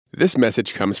This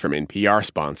message comes from NPR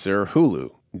sponsor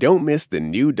Hulu. Don't miss the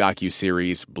new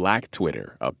docuseries Black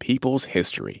Twitter, A People's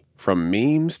History. From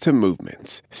memes to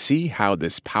movements, see how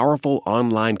this powerful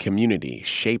online community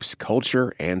shapes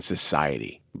culture and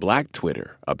society. Black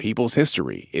Twitter, A People's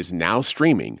History is now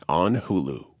streaming on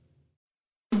Hulu.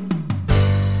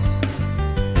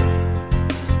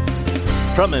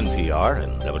 From NPR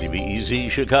and WBEZ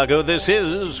Chicago, this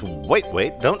is Wait,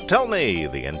 Wait, Don't Tell Me,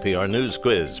 the NPR News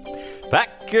Quiz.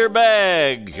 Pack your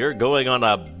bags. You're going on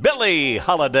a Billy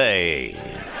holiday.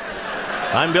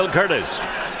 I'm Bill Curtis.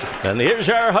 And here's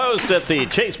our host at the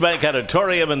Chase Bank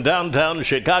Auditorium in downtown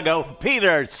Chicago,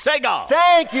 Peter Sagal.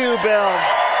 Thank you, Bill.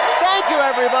 Thank you,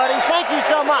 everybody. Thank you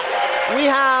so much. We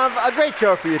have a great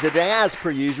show for you today, as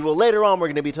per usual. Later on, we're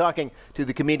going to be talking to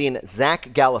the comedian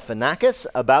Zach Galifinakis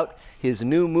about his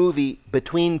new movie,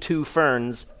 Between Two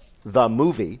Ferns, the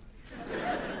movie.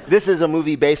 This is a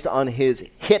movie based on his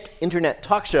hit internet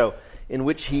talk show in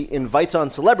which he invites on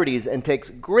celebrities and takes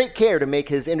great care to make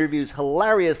his interviews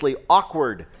hilariously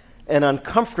awkward and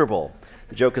uncomfortable.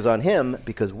 The joke is on him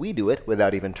because we do it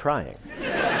without even trying.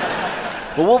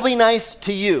 But we'll be nice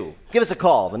to you. Give us a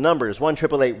call. The number is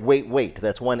 1-888-WAIT-WAIT.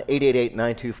 That's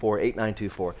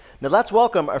 1-888-924-8924. Now let's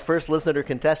welcome our first listener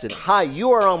contestant. Hi,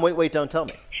 you are on Wait, Wait, Don't Tell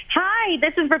Me. Hi,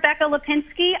 this is Rebecca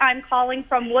Lipinski. I'm calling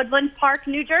from Woodland Park,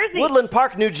 New Jersey. Woodland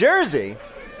Park, New Jersey?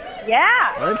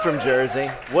 Yeah. I'm from Jersey.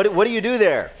 What do you do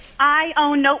there? I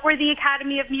own Noteworthy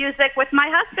Academy of Music with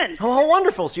my husband. Oh, how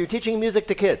wonderful. So you're teaching music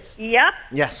to kids? Yep.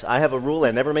 Yes, I have a rule. I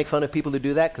never make fun of people who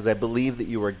do that because I believe that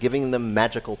you are giving them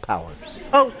magical powers.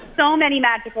 Oh, so many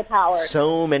magical powers.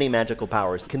 So many magical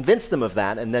powers. Convince them of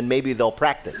that, and then maybe they'll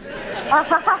practice.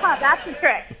 That's the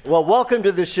trick. Well, welcome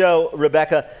to the show,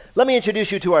 Rebecca. Let me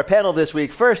introduce you to our panel this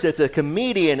week. First, it's a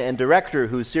comedian and director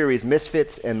whose series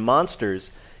Misfits and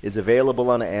Monsters is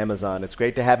available on Amazon. It's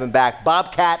great to have him back.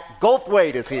 Bobcat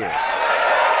Goldthwait is here.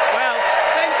 Well,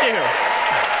 thank you.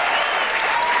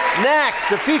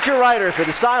 Next, a feature writer for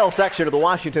the style section of the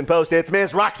Washington Post, it's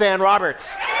Ms. Roxanne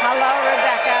Roberts. Hello,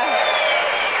 Rebecca.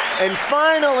 And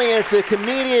finally, it's a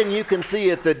comedian you can see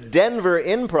at the Denver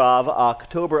Improv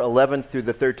October 11th through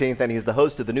the 13th, and he's the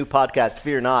host of the new podcast,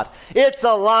 Fear Not. It's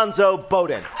Alonzo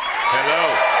Bowden.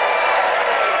 Hello.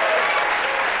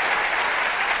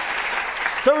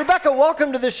 So, Rebecca,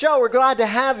 welcome to the show. We're glad to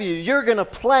have you. You're going to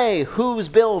play Who's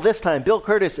Bill this time. Bill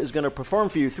Curtis is going to perform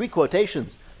for you 3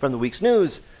 quotations from the week's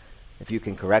news. If you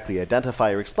can correctly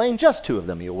identify or explain just 2 of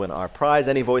them, you'll win our prize.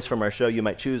 Any voice from our show you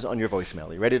might choose on your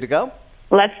voicemail. You ready to go?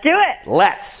 Let's do it.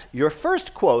 Let's. Your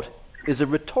first quote is a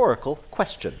rhetorical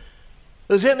question.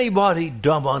 Is anybody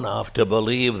dumb enough to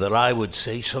believe that I would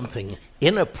say something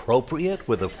inappropriate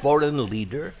with a foreign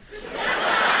leader?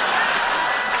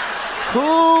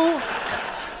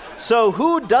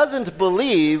 Who doesn't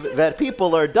believe that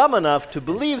people are dumb enough to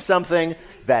believe something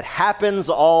that happens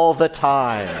all the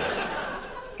time?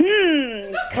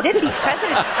 Could it be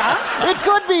President Trump? It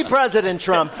could be President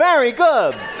Trump. Very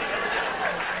good.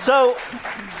 So,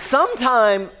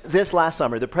 sometime this last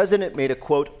summer, the president made a,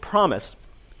 quote, promise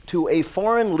to a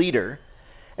foreign leader,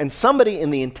 and somebody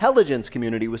in the intelligence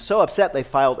community was so upset they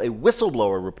filed a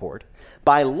whistleblower report.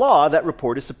 By law, that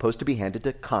report is supposed to be handed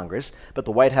to Congress, but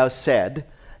the White House said,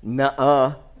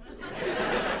 nuh-uh.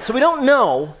 So we don't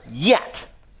know yet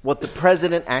what the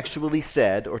president actually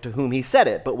said or to whom he said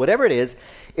it, but whatever it is,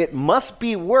 it must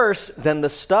be worse than the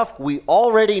stuff we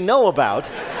already know about,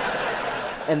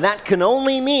 and that can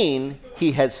only mean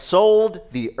he has sold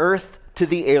the Earth to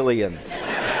the aliens.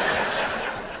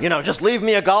 You know, just leave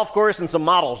me a golf course and some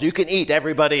models. You can eat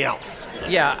everybody else.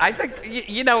 Yeah, I think,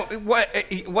 you know, what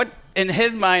in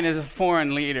his mind is a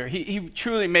foreign leader. He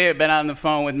truly may have been on the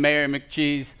phone with Mayor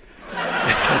McCheese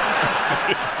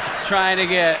trying to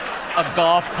get a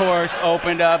golf course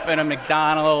opened up and a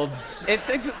McDonald's.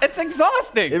 It's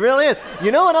exhausting. It really is.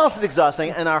 You know what else is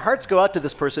exhausting? And our hearts go out to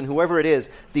this person, whoever it is,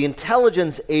 the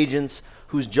intelligence agents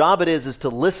whose job it is to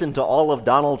listen to all of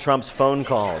Donald Trump's phone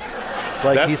calls. It's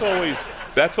like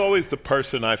That's always the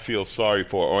person I feel sorry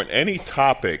for. On any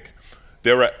topic,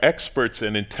 there are experts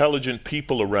and intelligent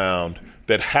people around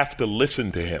that have to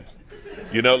listen to him.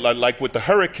 You know, like with the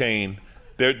hurricane,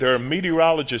 there are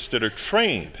meteorologists that are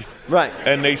trained. Right.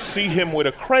 And they see him with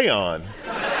a crayon.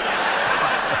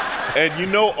 And you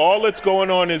know, all that's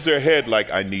going on is their head, like,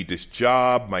 I need this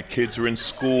job, my kids are in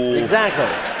school. Exactly.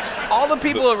 all the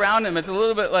people around him, it's a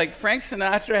little bit like Frank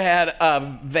Sinatra had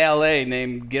a valet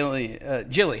named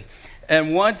Jilly.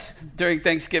 And once during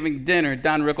Thanksgiving dinner,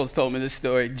 Don Rickles told me this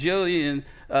story. Jilly,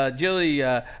 they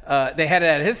had it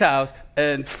at his house,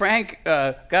 and Frank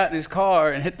got in his car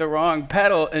and hit the wrong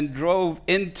pedal and drove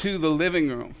into the living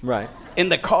room. Right. In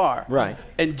the car. Right.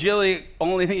 And Jilly,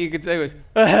 only thing he could say was,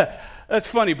 "That's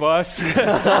funny, boss."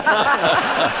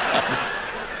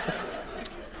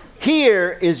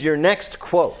 Here is your next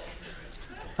quote.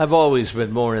 I've always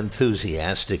been more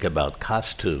enthusiastic about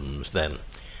costumes than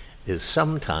is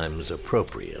sometimes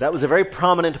appropriate. That was a very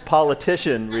prominent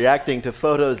politician reacting to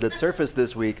photos that surfaced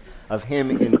this week of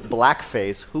him in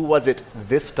blackface. Who was it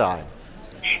this time?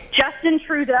 Justin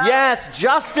Trudeau. Yes,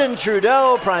 Justin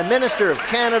Trudeau, Prime Minister of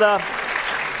Canada.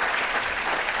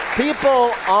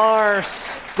 People are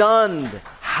stunned.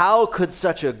 How could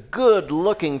such a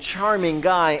good-looking, charming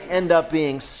guy end up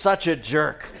being such a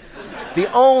jerk?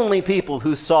 The only people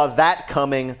who saw that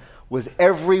coming was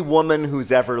every woman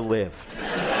who's ever lived.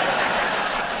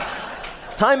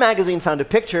 Time magazine found a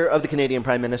picture of the Canadian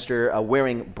Prime Minister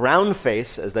wearing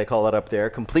brownface, as they call it up there,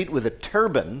 complete with a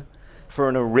turban, for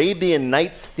an Arabian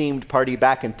Nights-themed party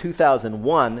back in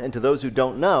 2001. And to those who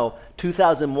don't know,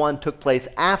 2001 took place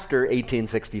after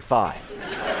 1865.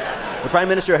 The Prime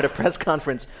Minister had a press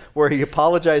conference where he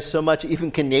apologized so much, even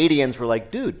Canadians were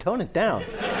like, dude, tone it down.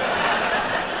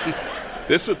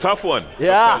 This is a tough one.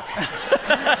 Yeah.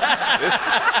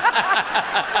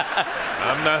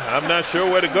 I'm not sure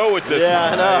where to go with this Yeah,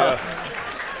 one.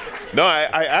 I know.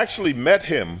 I actually met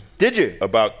him. Did you?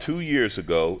 About 2 years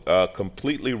ago,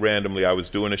 completely randomly. I was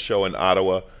doing a show in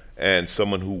Ottawa, and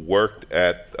someone who worked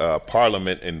at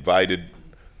Parliament invited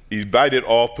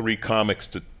all three comics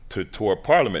to tour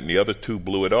Parliament, and the other two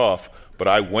blew it off. But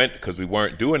I went because we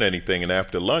weren't doing anything, and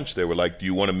after lunch, they were like, "Do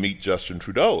you want to meet Justin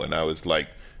Trudeau?" And I was like,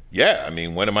 "Yeah, I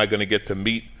mean, when am I going to get to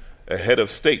meet a head of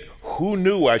state?" Who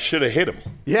knew I should have hit him?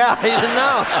 Yeah, you didn't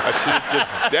know. I should have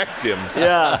just decked him.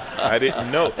 Yeah. I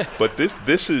didn't know. But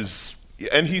this is,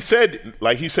 and he said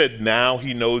now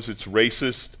he knows it's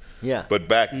racist. Yeah. But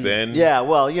back then, Yeah,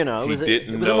 well, you know, it was a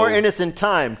know. more innocent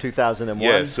time, 2001.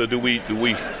 Yeah. So do we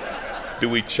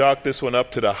chalk this one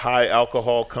up to the high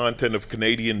alcohol content of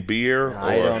Canadian beer?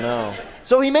 I don't know.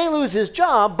 So he may lose his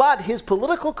job, but his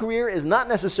political career is not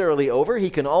necessarily over. He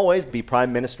can always be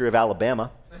Prime Minister of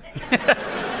Alabama.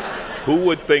 Who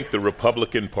would think the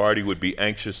Republican Party would be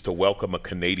anxious to welcome a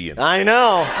Canadian? I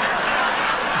know.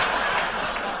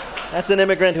 That's an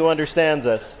immigrant who understands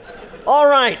us. All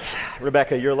right,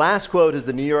 Rebecca, your last quote is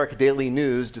the New York Daily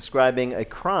News describing a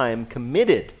crime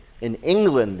committed in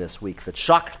England this week that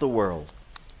shocked the world.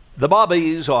 The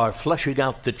Bobbies are flushing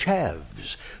out the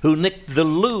chavs who nicked the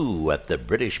loo at the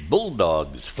British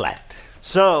Bulldogs flat.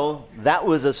 So, that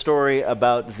was a story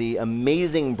about the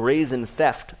amazing brazen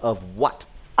theft of what?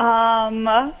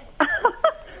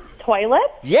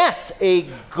 Toilet? Yes, a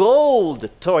gold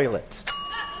toilet.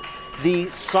 The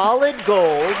solid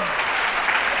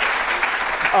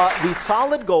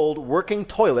gold working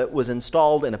toilet was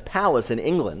installed in a palace in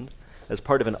England as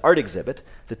part of an art exhibit.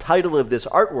 The title of this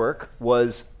artwork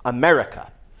was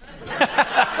America.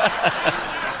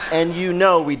 And you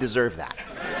know we deserve that.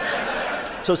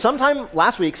 So sometime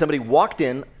last week, somebody walked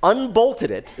in, unbolted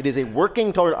it. It is a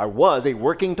working toilet, or was a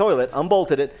working toilet,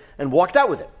 unbolted it, and walked out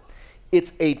with it.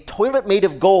 It's a toilet made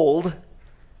of gold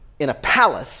in a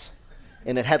palace,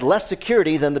 and it had less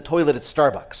security than the toilet at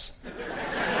Starbucks.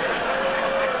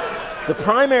 The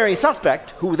primary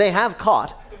suspect, who they have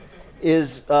caught,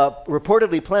 is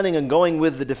reportedly planning on going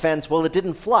with the defense, well, it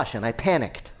didn't flush, and I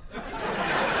panicked.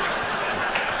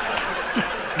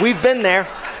 We've been there.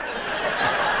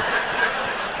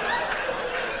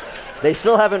 They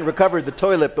still haven't recovered the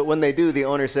toilet, but when they do, the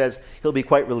owner says he'll be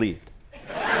quite relieved.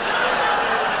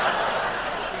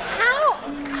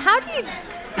 How do you,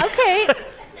 okay,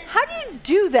 how do you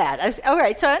do that? All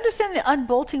right, so I understand the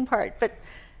unbolting part, but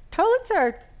toilets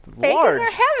are big and they're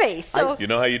heavy, so. You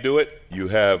know how you do it? You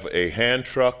have a hand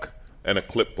truck and a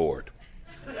clipboard.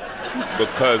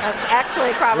 Because That's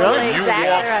actually probably exactly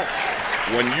right.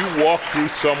 when you walk through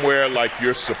somewhere like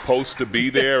you're supposed to be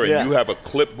there and you have a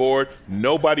clipboard,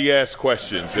 nobody asks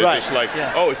questions. They're just like,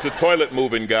 oh, it's the toilet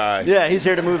moving guy. Yeah, he's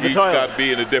here to move the toilet. He's got to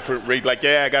be in a different rate. Like,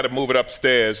 I got to move it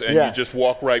upstairs. And you just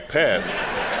walk right past.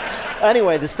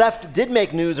 Anyway, this theft did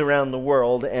make news around the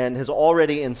world and has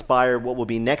already inspired what will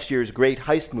be next year's great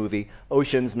heist movie,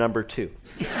 Ocean's Number 2.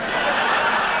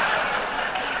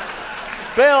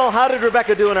 Bill, how did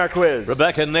Rebecca do in our quiz?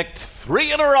 Rebecca nicked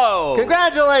 3 in a row.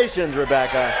 Congratulations,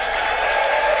 Rebecca.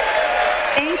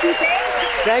 Thank you.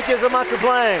 Thank you so much for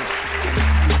playing.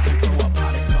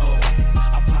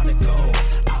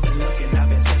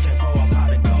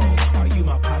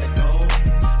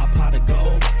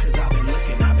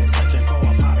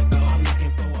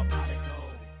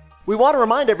 We want to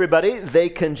remind everybody they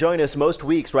can join us most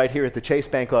weeks right here at the Chase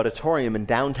Bank Auditorium in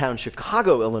downtown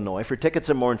Chicago, Illinois. For tickets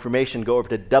and more information, go over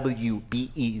to wbez.org,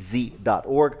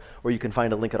 or you can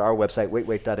find a link at our website,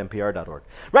 waitwait.npr.org.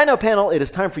 Right now, panel, it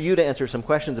is time for you to answer some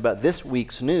questions about this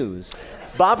week's news.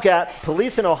 Bobcat,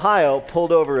 police in Ohio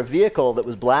pulled over a vehicle that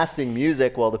was blasting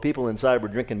music while the people inside were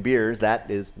drinking beers.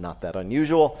 That is not that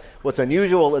unusual. What's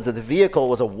unusual is that the vehicle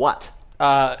was a what? They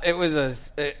were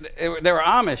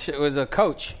Amish. It was a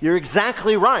coach. You're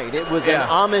exactly right. It was an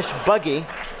Amish buggy.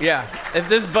 Yeah. If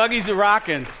this buggy's a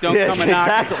rockin', don't come and knock.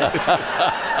 Exactly.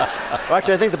 Well,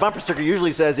 actually, I think the bumper sticker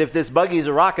usually says, if this buggy's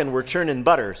a rockin', we're churning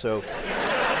butter. So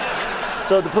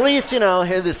the police,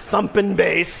 hear this thumping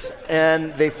bass,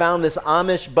 and they found this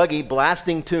Amish buggy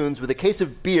blasting tunes with a case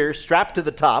of beer strapped to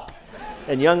the top,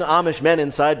 and young Amish men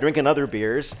inside drinking other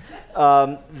beers.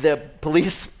 The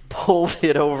police pulled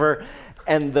it over,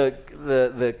 and the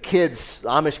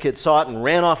Amish kids saw it and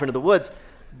ran off into the woods.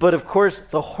 But of course,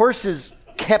 the horses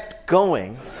kept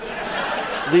going,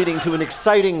 leading to an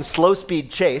exciting slow-speed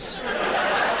chase.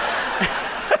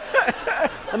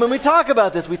 I mean, we talk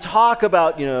about this. We talk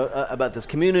about, about this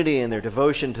community and their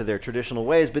devotion to their traditional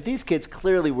ways, but these kids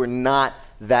clearly were not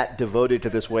that devoted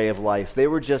to this way of life. They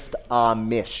were just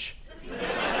Amish.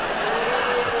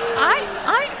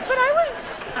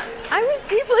 I was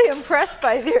deeply impressed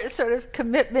by their sort of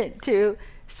commitment to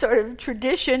sort of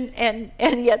tradition, and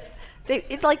yet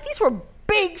these were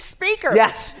big speakers.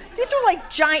 Yes. These were like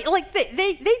giant, like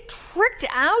they tricked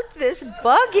out this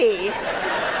buggy.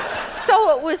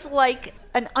 So it was like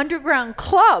an underground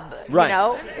club, right.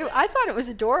 I thought it was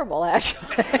adorable,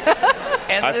 actually.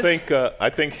 I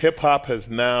think hip hop has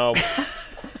now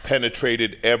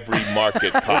penetrated every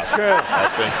market possible.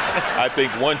 That's true. I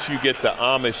think once you get the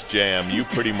Amish jam, you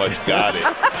pretty much got it.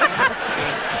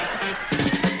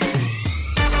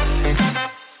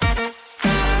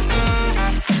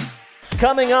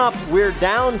 Coming up, we're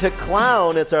down to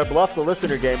clown. It's our Bluff the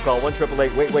Listener game called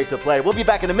 1-888-WAIT-WAIT to play. We'll be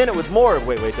back in a minute with more of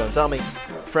Wait, Wait, Don't Tell Me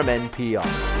from NPR.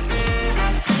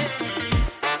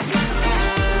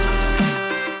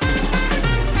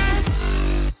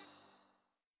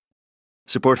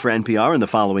 Support for NPR and the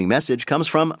following message comes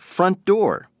from Front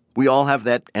Door. We all have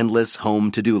that endless home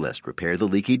to-do list. Repair the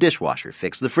leaky dishwasher,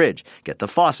 fix the fridge, get the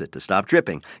faucet to stop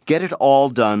dripping. Get it all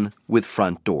done with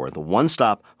Front Door, the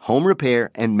one-stop home repair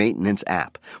and maintenance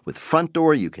app. With Front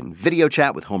Door, you can video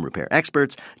chat with home repair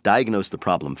experts, diagnose the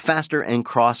problem faster, and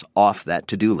cross off that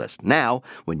to-do list. Now,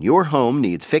 when your home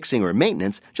needs fixing or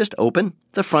maintenance, just open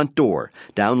the Front Door.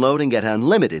 Download and get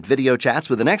unlimited video chats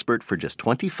with an expert for just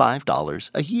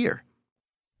 $25 a year.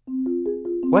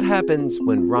 What happens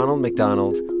when Ronald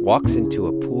McDonald walks into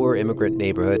a poor immigrant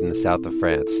neighborhood in the south of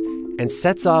France and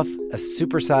sets off a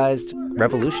supersized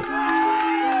revolution?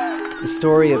 The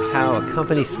story of how a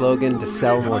company slogan to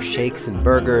sell more shakes and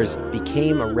burgers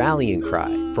became a rallying cry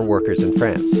for workers in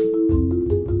France.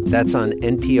 That's on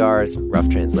NPR's Rough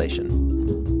Translation.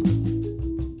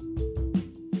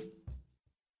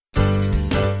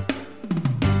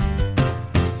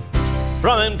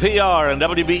 From NPR and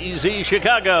WBEZ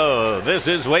Chicago, this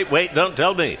is Wait, Wait, Don't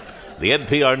Tell Me, the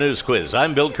NPR News Quiz.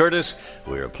 I'm Bill Curtis.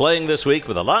 We're playing this week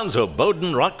with Alonzo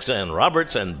Bowden, Roxanne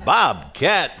Roberts, and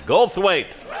Bobcat Goldthwait.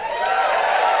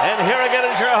 And here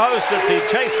again is your host at the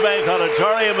Chase Bank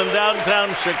Auditorium in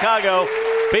downtown Chicago,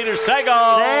 Peter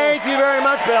Sagal. Thank you very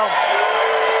much, Bill.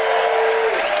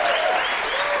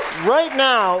 Right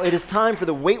now, it is time for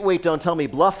the Wait, Wait, Don't Tell Me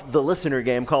Bluff the Listener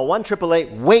game. Call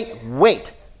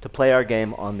 1-888-WAIT-WAIT to play our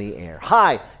game on the air.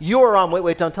 Hi, you're on Wait,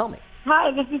 Wait, Don't Tell Me. Hi,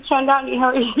 this is Chandani. How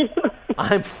are you?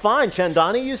 I'm fine.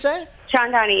 Chandani, you say?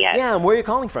 Chandani, yes. Yeah, and where are you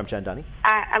calling from, Chandani?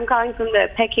 I'm calling from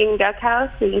the Peking Duck House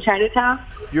in Chinatown.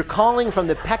 You're calling from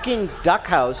the Peking Duck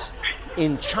House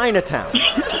in Chinatown.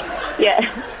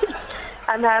 Yeah.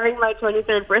 I'm having my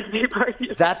 23rd birthday party.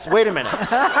 Wait a minute.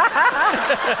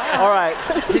 All right.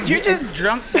 Did you just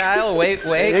drunk dial Wait,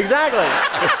 Wait? Exactly.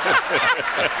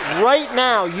 Right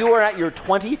now, you are at your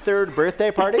 23rd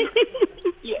birthday party?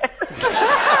 Yeah.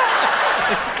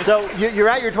 So you're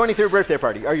at your 23rd birthday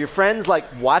party. Are your friends,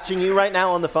 watching you right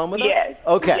now on the phone with us? Yes.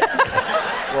 Okay.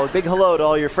 Well, a big hello to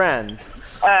all your friends.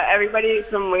 Everybody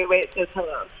from Wait, Wait says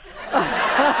hello.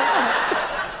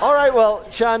 All right, well,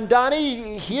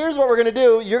 Chandani, here's what we're going to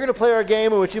do. You're going to play our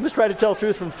game in which you must try to tell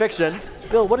truth from fiction.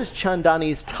 Bill, what is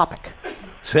Chandani's topic?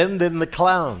 Send in the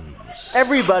clowns.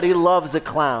 Everybody loves a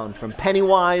clown, from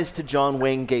Pennywise to John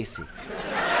Wayne Gacy.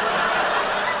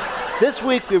 This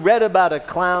week we read about a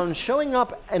clown showing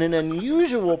up in an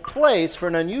unusual place for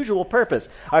an unusual purpose.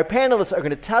 Our panelists are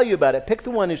going to tell you about it. Pick the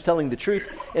one who's telling the truth,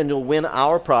 and you'll win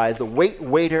our prize, the Wait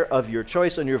Waiter of your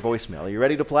choice on your voicemail. Are you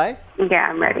ready to play? Yeah,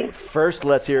 I'm ready. First,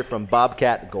 let's hear from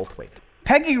Bobcat Goldthwait.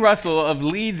 Peggy Russell of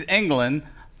Leeds, England,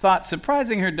 thought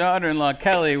surprising her daughter-in-law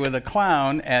Kelly with a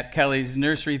clown at Kelly's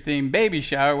nursery-themed baby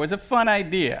shower was a fun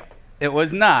idea. It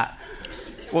was not.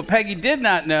 What Peggy did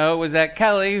not know was that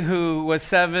Kelly, who was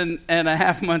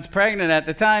 7.5 months pregnant at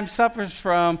the time, suffers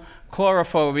from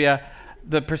chlorophobia,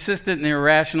 the persistent and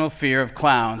irrational fear of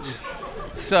clowns.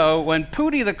 So when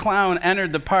Pootie the clown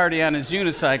entered the party on his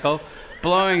unicycle,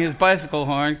 blowing his bicycle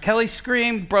horn, Kelly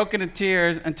screamed, broke into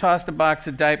tears, and tossed a box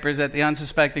of diapers at the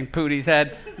unsuspecting Pootie's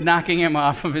head, knocking him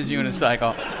off of his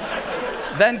unicycle.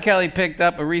 Then Kelly picked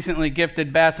up a recently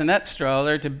gifted bassinet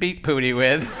stroller to beat Pootie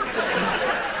with,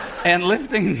 and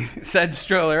lifting said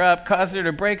stroller up caused her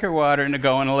to break her water and to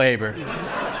go into labor.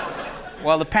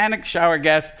 While the panicked shower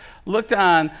guest looked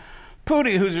on,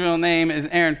 Pootie, whose real name is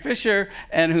Aaron Fisher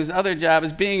and whose other job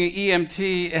is being an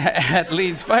EMT at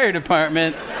Leeds Fire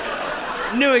Department,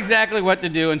 knew exactly what to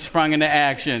do and sprung into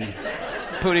action.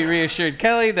 Pootie reassured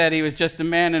Kelly that he was just a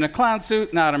man in a clown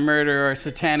suit, not a murderer or a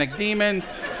satanic demon,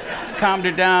 calmed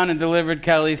her down, and delivered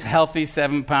Kelly's healthy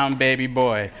 7-pound baby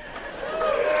boy.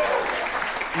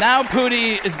 Now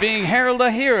Pootie is being heralded a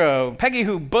hero. Peggy,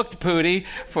 who booked Pootie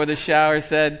for the shower,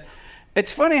 said, "It's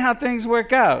funny how things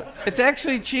work out. It's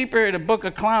actually cheaper to book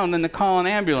a clown than to call an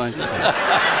ambulance."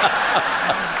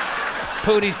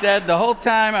 Pootie said, "The whole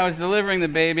time I was delivering the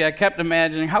baby, I kept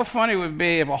imagining how funny it would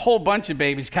be if a whole bunch of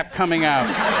babies kept coming out."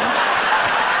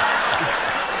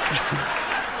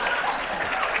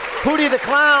 Pootie the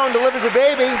clown delivers a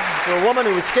baby for a woman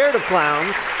who was scared of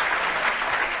clowns.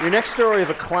 Your next story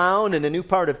of a clown in a new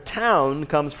part of town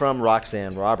comes from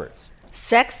Roxanne Roberts.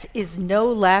 Sex is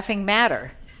no laughing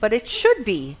matter, but it should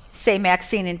be, say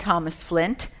Maxine and Thomas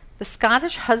Flint, the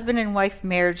Scottish husband and wife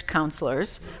marriage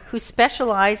counselors who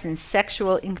specialize in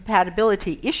sexual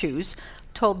incompatibility issues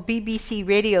told BBC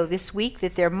Radio this week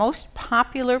that their most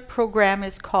popular program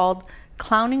is called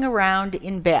Clowning Around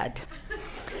in Bed.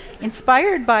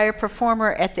 Inspired by a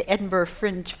performer at the Edinburgh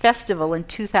Fringe Festival in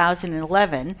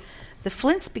 2011, the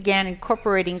Flints began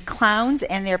incorporating clowns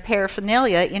and their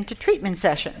paraphernalia into treatment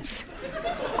sessions.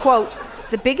 Quote,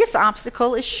 "The biggest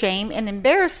obstacle is shame and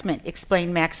embarrassment,"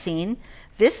 explained Maxine.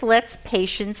 "This lets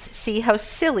patients see how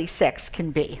silly sex can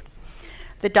be."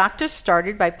 The doctors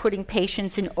started by putting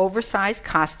patients in oversized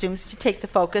costumes to take the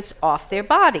focus off their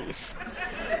bodies.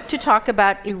 To talk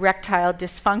about erectile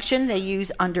dysfunction, they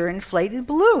use underinflated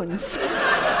balloons.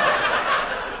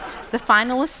 The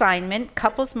final assignment,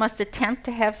 couples must attempt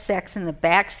to have sex in the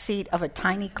back seat of a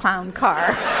tiny clown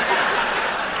car.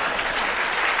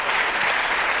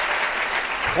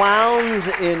 Clowns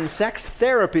in sex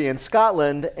therapy in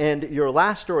Scotland, and your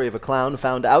last story of a clown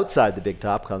found outside the big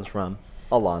top comes from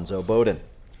Alonzo Bowden.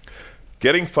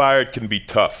 Getting fired can be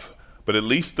tough, but at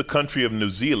least the country of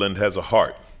New Zealand has a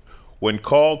heart. When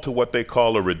called to what they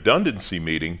call a redundancy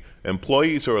meeting,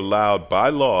 employees are allowed by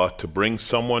law to bring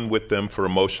someone with them for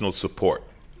emotional support.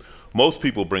 Most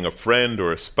people bring a friend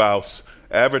or a spouse.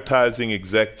 Advertising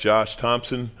exec Josh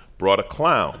Thompson brought a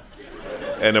clown,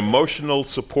 an emotional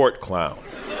support clown.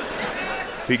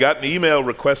 He got an email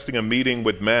requesting a meeting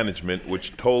with management,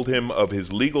 which told him of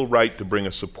his legal right to bring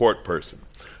a support person.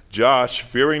 Josh,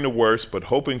 fearing the worst but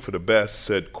hoping for the best,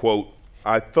 said, quote,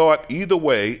 "I thought either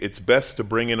way it's best to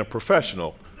bring in a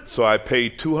professional, so I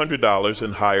paid $200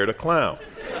 and hired a clown."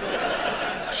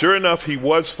 Sure enough, he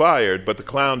was fired, but the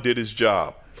clown did his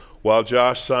job. While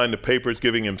Josh signed the papers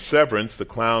giving him severance, the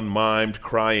clown mimed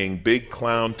crying big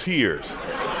clown tears.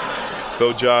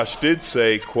 Though Josh did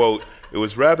say, quote, "It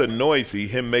was rather noisy,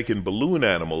 him making balloon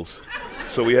animals,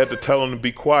 so we had to tell him to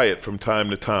be quiet from time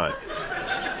to time."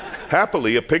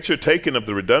 Happily, a picture taken of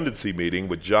the redundancy meeting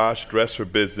with Josh dressed for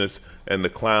business and the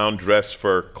clown dressed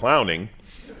for clowning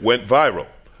went viral.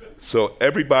 So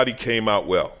everybody came out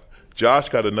well. Josh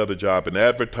got another job in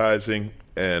advertising,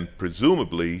 and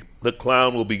presumably the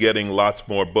clown will be getting lots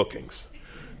more bookings.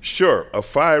 "Sure, a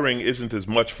firing isn't as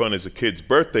much fun as a kid's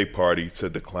birthday party,"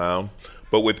 said the clown,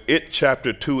 "but with It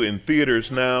Chapter 2 in theaters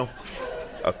now,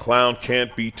 a clown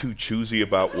can't be too choosy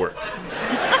about work."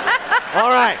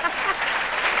 All right.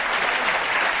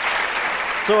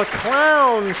 So a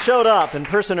clown showed up in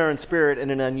person or in spirit in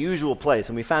an unusual place,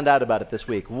 and we found out about it this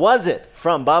week. Was it,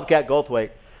 from Bobcat Goldthwait,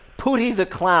 Pootie the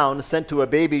clown sent to a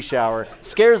baby shower,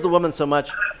 scares the woman so much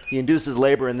he induces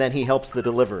labor, and then he helps the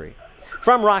delivery?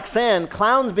 From Roxanne,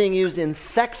 clowns being used in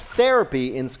sex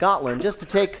therapy in Scotland, just to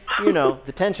take,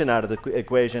 the tension out of the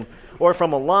equation. Or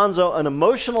from Alonzo, an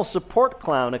emotional support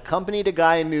clown accompanied a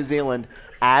guy in New Zealand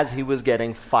as he was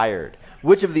getting fired.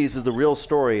 Which of these is the real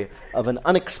story of an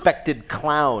unexpected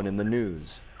clown in the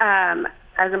news? As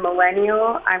a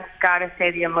millennial, I've got to say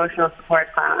the emotional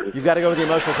support clown. You've got to go with the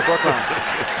emotional support clown.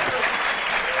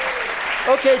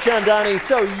 Okay, Chandani,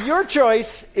 so your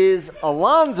choice is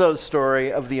Alonzo's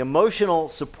story of the emotional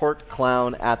support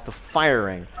clown at the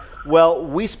firing. Well,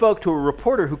 we spoke to a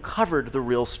reporter who covered the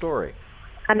real story.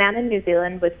 A man in New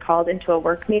Zealand was called into a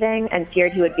work meeting and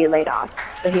feared he would be laid off,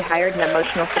 so he hired an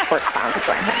emotional support clown to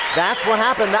join him. That's what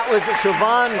happened. That was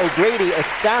Siobhan O'Grady, a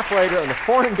staff writer on the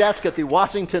foreign desk at the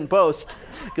Washington Post,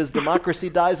 because democracy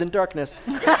dies in darkness,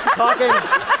 talking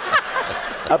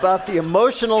about the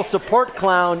emotional support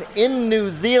clown in New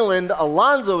Zealand.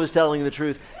 Alonzo is telling the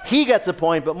truth. He gets a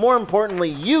point, but more importantly,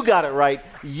 you got it right.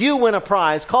 You win a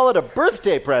prize. Call it a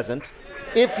birthday present,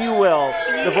 if you will,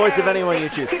 the voice of anyone you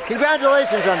choose.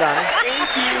 Congratulations, Chandani.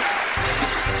 Thank you.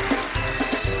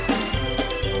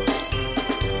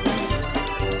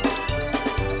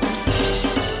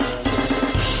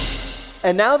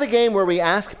 And now the game where we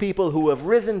ask people who have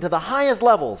risen to the highest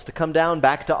levels to come down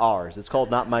back to ours. It's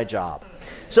called Not My Job.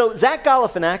 So Zach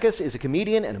Galifinakis is a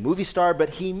comedian and a movie star,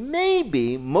 but he may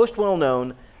be most well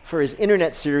known for his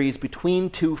internet series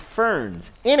Between Two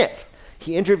Ferns. In it,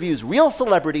 he interviews real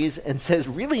celebrities and says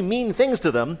really mean things to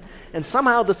them, and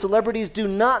somehow the celebrities do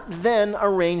not then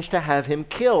arrange to have him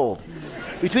killed.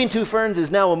 Between Two Ferns is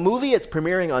now a movie. It's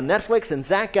premiering on Netflix, and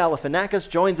Zach Galifinakis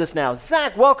joins us now.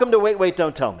 Zach, welcome to Wait, Wait,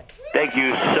 Don't Tell Me. Thank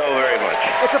you so very much.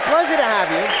 It's a pleasure to have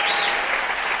you.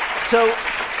 So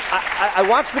I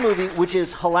watched the movie, which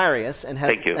is hilarious and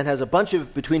has a bunch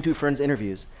of Between Two Ferns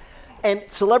interviews. And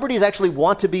celebrities actually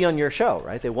want to be on your show,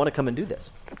 right? They want to come and do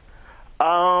this.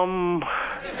 I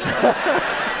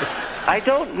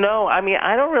don't know. I mean,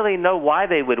 I don't really know why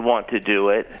they would want to do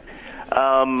it.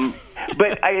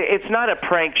 But it's not a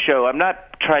prank show. I'm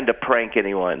not trying to prank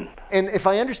anyone. And if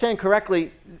I understand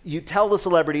correctly, you tell the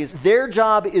celebrities their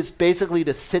job is basically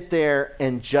to sit there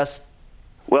and just...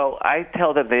 Well, I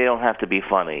tell them they don't have to be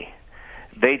funny.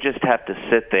 They just have to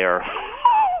sit there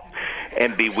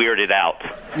and be weirded out.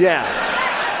 Yeah.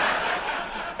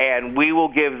 And we will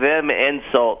give them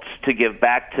insults to give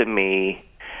back to me.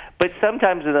 But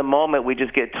sometimes in the moment we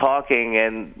just get talking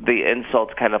and the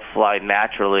insults kind of fly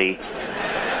naturally.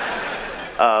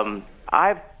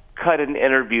 I've cut an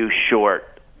interview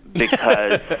short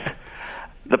because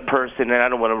the person, and I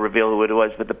don't want to reveal who it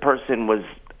was, but the person was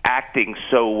acting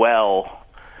so well,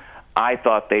 I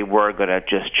thought they were going to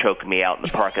just choke me out in the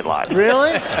parking lot.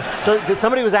 Really? So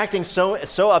somebody was acting so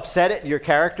upset at your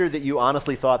character that you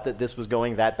honestly thought that this was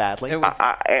going that badly? And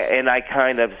I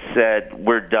kind of said,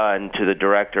 we're done, to the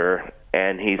director.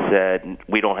 And he said,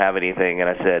 we don't have anything. And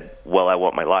I said, well, I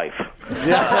want my life.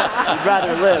 Yeah, you'd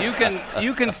rather live.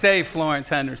 You can say Florence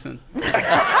Henderson.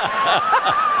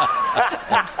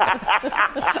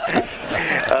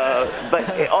 But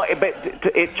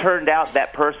it turned out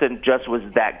that person just was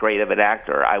that great of an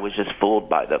actor. I was just fooled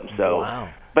by them. So, wow.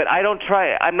 But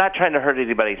I'm not trying to hurt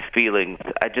anybody's feelings.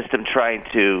 I just am trying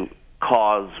to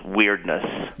cause weirdness.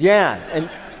 Yeah,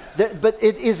 but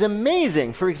it is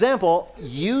amazing. For example,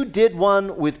 you did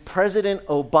one with President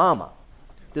Obama.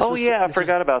 I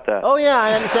forgot about that. Oh yeah,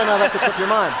 I understand how that could slip your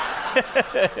mind.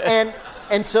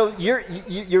 And so you're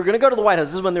going to go to the White House.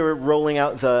 This is when they were rolling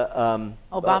out the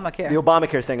Obamacare. The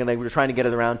Obamacare thing, and they were trying to get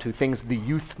it around to things the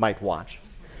youth might watch.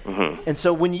 Mm-hmm. And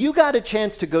so when you got a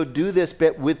chance to go do this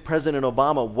bit with President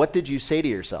Obama, what did you say to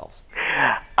yourselves?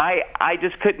 I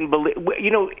just couldn't believe.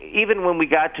 Even when we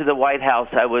got to the White House,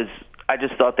 I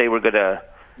just thought they were that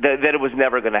it was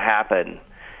never going to happen.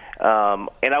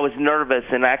 And I was nervous,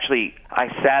 and actually I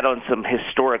sat on some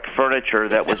historic furniture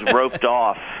that was roped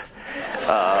off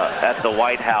at the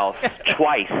White House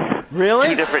twice. Really?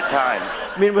 2 different times.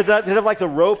 I mean, did it have like the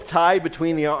rope tied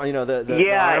between the arms?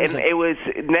 And it was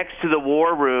next to the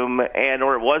war room,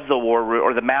 or it was the war room,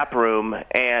 or the map room,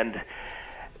 and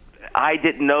I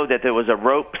didn't know that there was a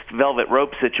velvet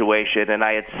rope situation, and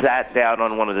I had sat down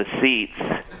on one of the seats,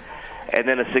 and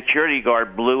then a security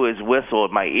guard blew his whistle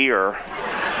in my ear,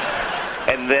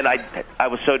 and then I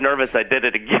was so nervous I did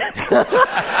it again.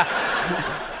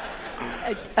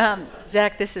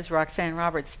 Zach, this is Roxanne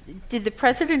Roberts. Did the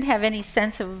president have any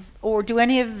sense of, or do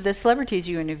any of the celebrities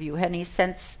you interview have any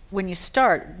sense when you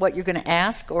start what you're going to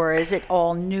ask, or is it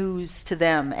all news to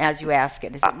them as you ask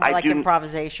it? Is it more like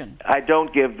improvisation? I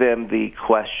don't give them the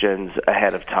questions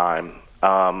ahead of time.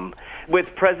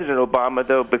 With President Obama,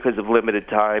 though, because of limited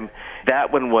time,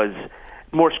 that one was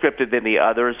more scripted than the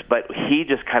others, but he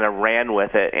just kind of ran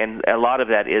with it, and a lot of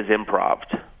that is improv.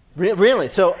 Really?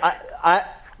 So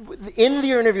in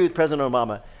your interview with President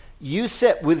Obama, you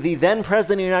sit with the then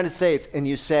President of the United States and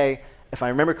you say, if I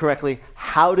remember correctly,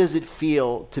 how does it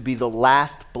feel to be the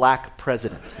last black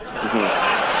president?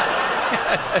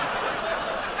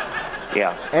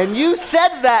 Yeah. And you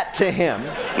said that to him.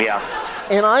 Yeah.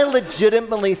 And I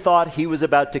legitimately thought he was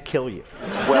about to kill you.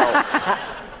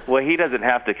 Well, he doesn't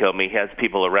have to kill me. He has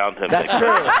people around him. That's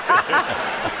true.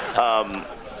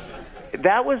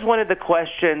 That was one of the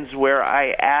questions where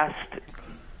I asked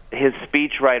his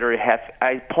speechwriter,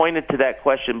 I pointed to that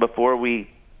question before we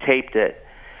taped it,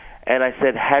 and I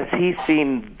said, has he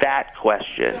seen that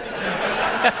question?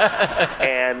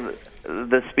 And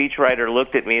the speechwriter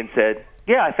looked at me and said,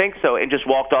 yeah, I think so, and just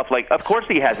walked off like, of course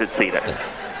he hasn't seen it.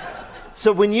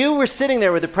 So when you were sitting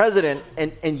there with the president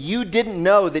and you didn't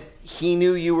know that he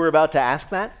knew you were about to ask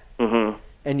that,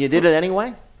 and you did it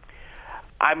anyway?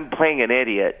 I'm playing an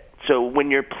idiot. So when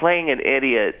you're playing an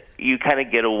idiot, you kind of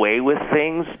get away with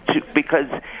things because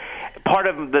part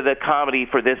of the comedy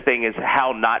for this thing is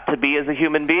how not to be as a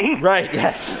human being. Right,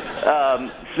 yes.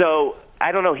 So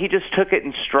I don't know. He just took it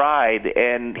in stride,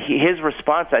 and his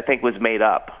response, I think, was made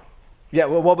up. Yeah,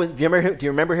 well, what was? Do you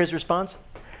remember his response?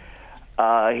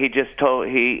 He just told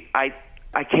I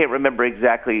can't remember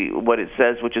exactly what it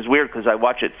says, which is weird because I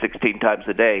watch it 16 times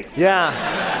a day. Yeah,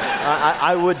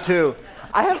 I would too.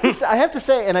 I have to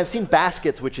say, and I've seen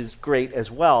Baskets, which is great as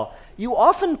well. You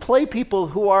often play people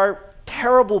who are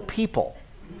terrible people.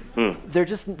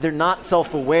 They're not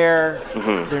self-aware.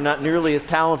 They're not nearly as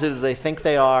talented as they think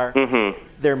they are.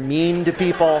 They're mean to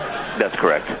people. That's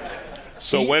correct.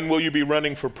 So when will you be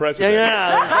running for president?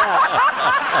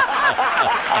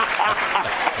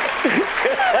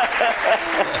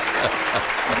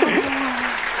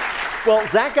 Well,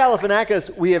 Zach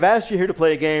Galifinakis, we have asked you here to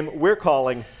play a game we're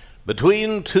calling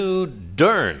Between Two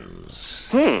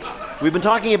Derns. We've been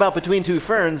talking about Between Two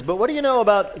Ferns, but what do you know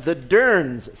about the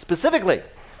Derns specifically?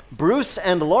 Bruce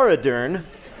and Laura Dern,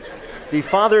 the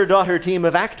father-daughter team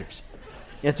of actors.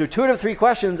 Answer 2 out of 3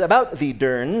 questions about the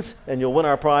Derns, and you'll win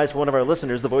our prize for one of our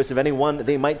listeners, the voice of anyone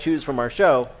they might choose from our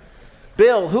show.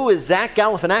 Bill, who is Zach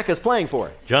Galifinakis playing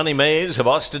for? Johnny Mays of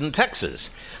Austin, Texas.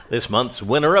 This month's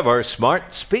winner of our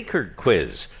Smart Speaker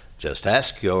Quiz. Just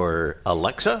ask your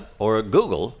Alexa or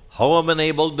Google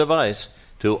home-enabled device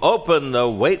to open the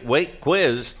Wait, Wait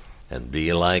quiz and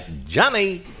be like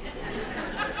Johnny.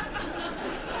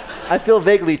 I feel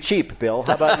vaguely cheap, Bill.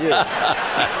 How about you?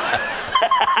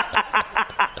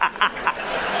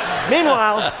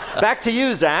 Meanwhile, back to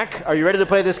you, Zach. Are you ready to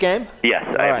play this game? Yes,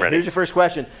 I am ready. Here's your first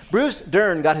question. Bruce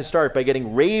Dern got his start by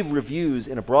getting rave reviews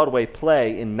in a Broadway play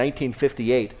in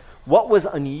 1958. What was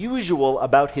unusual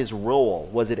about his role?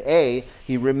 Was it A,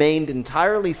 he remained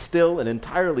entirely still and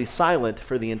entirely silent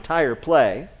for the entire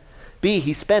play? B,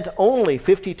 he spent only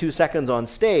 52 seconds on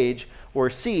stage? Or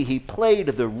C, he played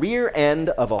the rear end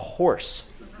of a horse?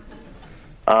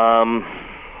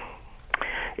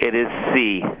 It is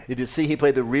C. It is C, he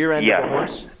played the rear end of a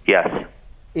horse? Yes.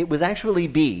 It was actually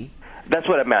B. That's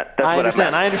what I meant. I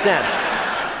understand.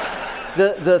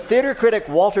 The theater critic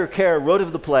Walter Kerr wrote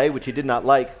of the play, which he did not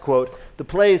like, quote, "The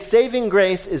play's saving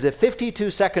grace is a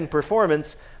 52-second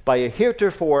performance by a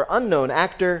heretofore unknown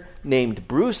actor named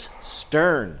Bruce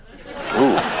Stern."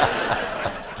 Ooh.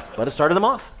 But it started them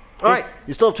off. All right,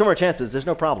 you still have 2 more chances. There's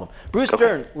no problem. Bruce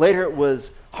Stern later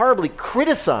was horribly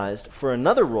criticized for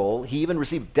another role. He even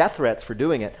received death threats for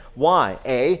doing it. Why?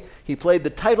 A, he played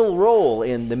the title role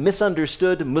in The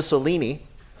Misunderstood Mussolini.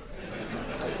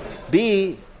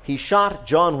 B, he shot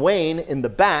John Wayne in the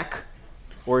back.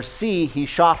 Or C, he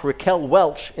shot Raquel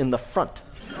Welch in the front.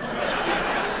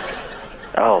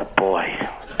 Oh, boy.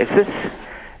 Is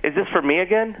this for me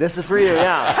again? This is for you,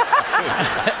 yeah.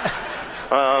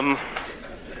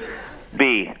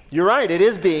 B. You're right, it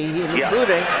is B. He's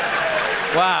moving.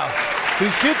 Wow. He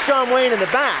shoots John Wayne in the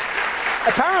back.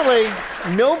 Apparently,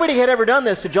 nobody had ever done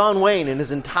this to John Wayne in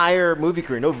his entire movie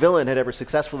career. No villain had ever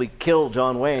successfully killed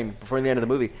John Wayne before the end of the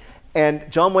movie. And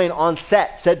John Wayne on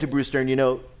set said to Bruce Dern, you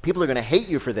know, people are going to hate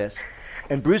you for this.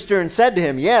 And Bruce Dern said to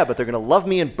him, yeah, but they're going to love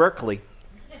me in Berkeley.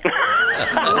 Which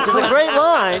is a great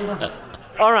line.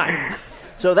 All right.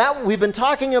 So we've been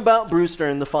talking about Bruce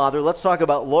Dern, the father. Let's talk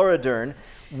about Laura Dern.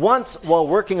 Once, while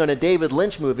working on a David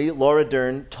Lynch movie, Laura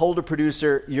Dern told a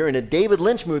producer, "You're in a David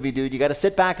Lynch movie, dude. You got to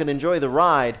sit back and enjoy the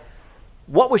ride."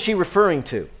 What was she referring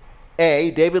to?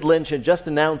 A, David Lynch had just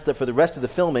announced that for the rest of the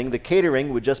filming, the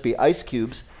catering would just be ice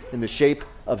cubes in the shape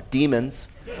of demons.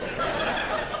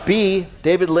 B,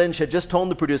 David Lynch had just told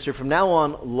the producer, from now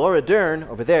on, Laura Dern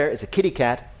over there is a kitty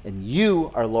cat, and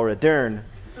you are Laura Dern.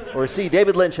 Or C,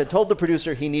 David Lynch had told the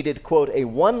producer he needed, quote, a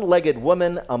one-legged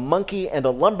woman, a monkey, and a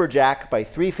lumberjack by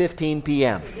 3:15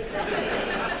 p.m.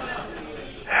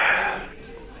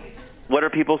 What are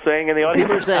people saying in the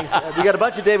audience? People are saying, we got a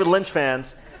bunch of David Lynch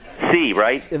fans. C,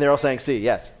 right? And they're all saying C,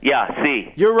 yes. Yeah,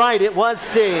 C. You're right, it was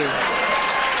C.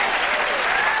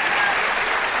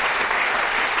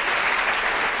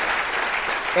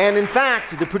 And in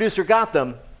fact, the producer got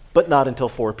them, but not until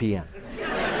 4 p.m.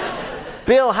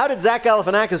 Bill, how did Zach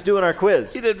Galifinakis do in our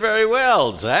quiz? You did very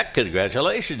well, Zach.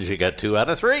 Congratulations. You got 2 out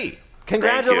of 3.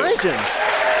 Congratulations.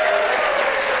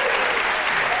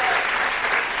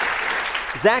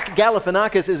 Zach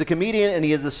Galifinakis is a comedian, and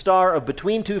he is the star of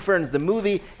Between Two Ferns, the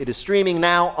movie. It is streaming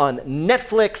now on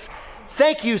Netflix.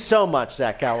 Thank you so much,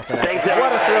 Zach Galifinakis. Thanks,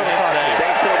 what a thrill to talk to you.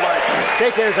 Thanks so much.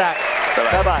 Take care, Zach.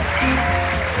 Bye-bye. Bye-bye.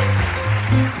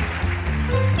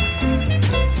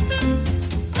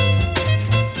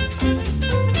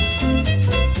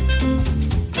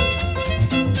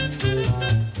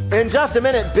 In just a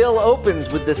minute, Bill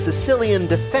opens with the Sicilian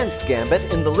defense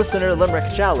gambit in the Listener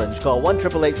Limerick Challenge. Call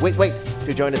 1-888-WAIT-WAIT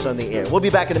to join us on the air. We'll be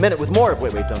back in a minute with more of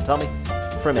Wait, Wait, Don't Tell Me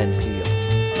from NPR.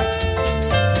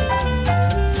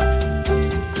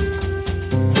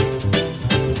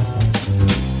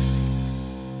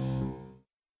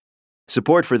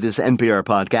 Support for this NPR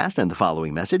podcast and the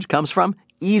following message comes from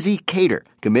Easy Cater,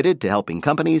 committed to helping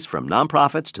companies from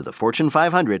nonprofits to the Fortune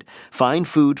 500 find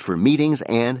food for meetings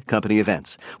and company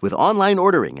events. With online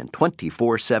ordering and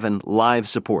 24/7 live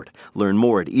support. Learn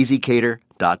more at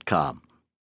easycater.com.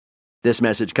 This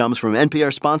message comes from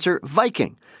NPR sponsor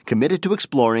Viking, committed to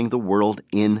exploring the world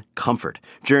in comfort.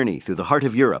 Journey through the heart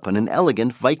of Europe on an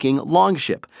elegant Viking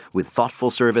longship with thoughtful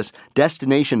service,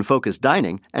 destination-focused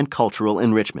dining, and cultural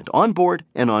enrichment on board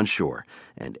and on shore.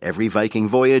 And every Viking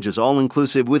voyage is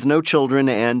all-inclusive with no children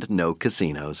and no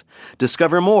casinos.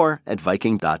 Discover more at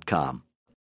Viking.com.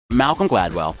 Malcolm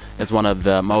Gladwell is one of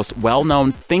the most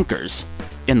well-known thinkers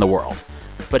in the world.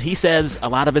 But he says a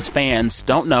lot of his fans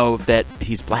don't know that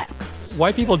he's black.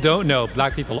 White people don't know.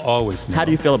 Black people always know. How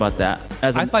do you feel about that?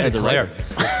 I find it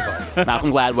hilarious, first of all.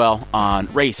 Malcolm Gladwell on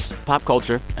race, pop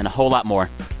culture, and a whole lot more.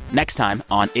 Next time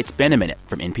on It's Been a Minute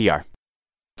from NPR.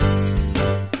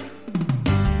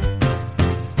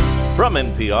 From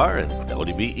NPR and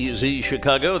WBEZ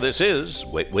Chicago, this is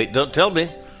Wait, Wait, Don't Tell Me,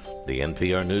 the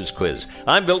NPR News Quiz.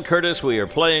 I'm Bill Curtis. We are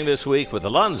playing this week with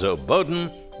Alonzo Bowden,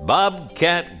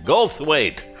 Bobcat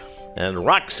Goldthwait, and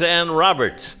Roxanne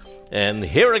Roberts. And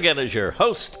here again is your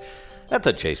host at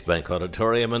the Chase Bank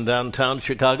Auditorium in downtown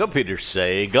Chicago, Peter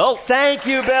Sagal. Thank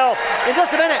you, Bill. In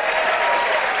just a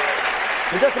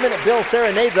minute, Bill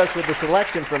serenades us with the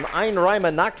selection from Ein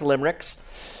Reime Nacht Limericks.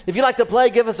 If you'd like to play,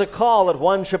 give us a call at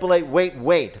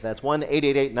 1-888-WAIT-WAIT. That's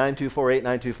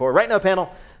 1-888-924-8924. Right now, panel,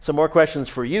 some more questions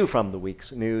for you from the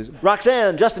week's news.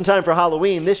 Roxanne, just in time for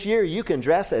Halloween, this year you can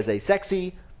dress as a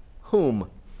sexy whom?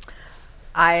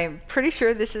 I'm pretty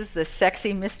sure this is the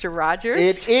sexy Mr. Rogers.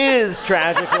 It is,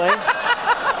 tragically.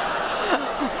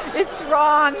 It's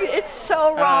wrong. It's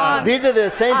so wrong. These are the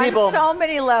same people. On so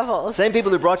many levels. Same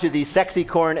people who brought you the sexy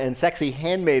corn and sexy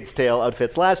Handmaid's Tale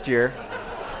outfits last year.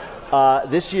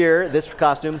 This year, this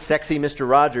costume, sexy Mr.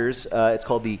 Rogers, it's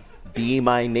called the Be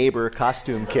My Neighbor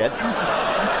costume kit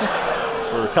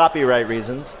for copyright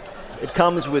reasons. It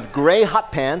comes with gray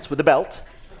hot pants with a belt,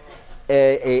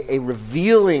 a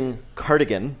revealing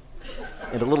cardigan,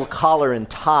 and a little collar and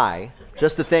tie.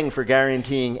 Just the thing for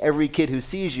guaranteeing every kid who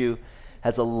sees you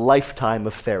has a lifetime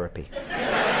of therapy.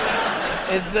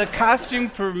 Is the costume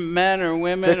for men or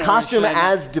women? The costume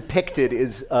as depicted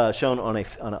is shown on a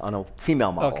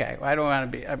female model. Okay, I don't want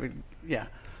to be. Yeah.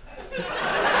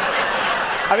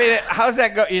 I mean, how's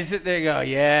that go? You sit there and go,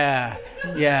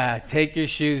 yeah, take your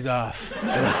shoes off.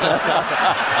 Yeah.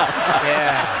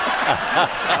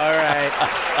 All right.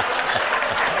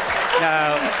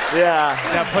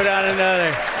 Now put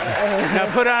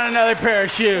on another pair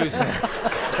of shoes.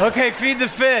 Okay, feed the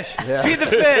fish. Yeah. Feed the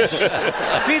fish.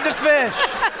 Feed the fish.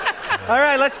 All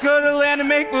right, let's go to the land of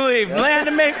make-believe. Land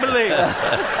of make-believe.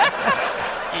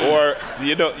 Or,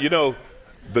 you know,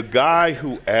 the guy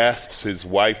who asks his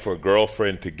wife or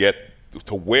girlfriend to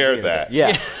wear that,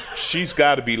 she's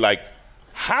got to be like,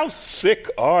 how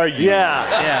sick are you?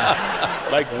 Yeah.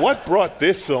 Like, what brought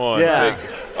this on? Yeah. Like,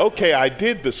 okay, I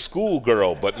did the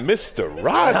schoolgirl, but Mr.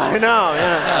 Rogers. I know,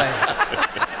 yeah.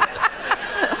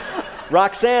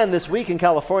 Roxanne, this week in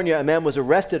California, a man was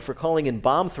arrested for calling in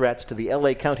bomb threats to the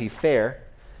L.A. County Fair.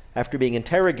 After being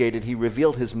interrogated, he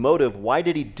revealed his motive. Why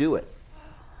did he do it?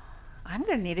 I'm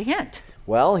going to need a hint.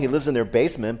 Well, he lives in their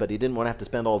basement, but he didn't want to have to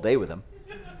spend all day with him.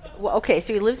 Well, okay,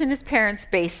 so he lives in his parents'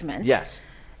 basement. Yes.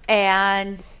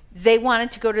 And they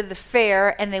wanted to go to the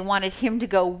fair, and they wanted him to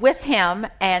go with him,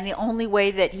 and the only way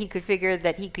that he could figure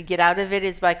that he could get out of it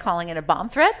is by calling it a bomb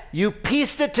threat? You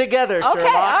pieced it together, okay, Sherlock.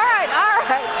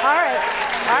 all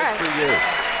right. Good for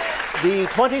you. The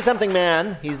 20-something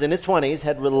man, he's in his 20s,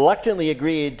 had reluctantly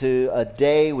agreed to a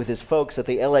day with his folks at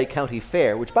the LA County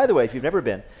Fair, which, by the way, if you've never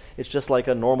been, it's just like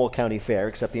a normal county fair,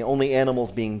 except the only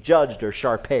animals being judged are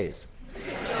Shar-Peis.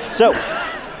 So...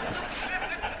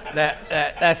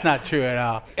 That's not true at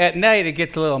all. At night, it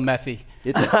gets a little methy.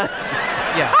 It's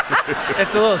yeah,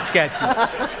 it's a little sketchy.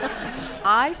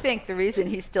 I think the reason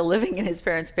he's still living in his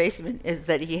parents' basement is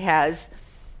that he has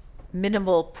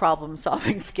minimal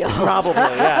problem-solving skills. Probably,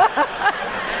 yes.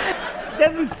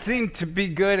 Doesn't seem to be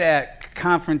good at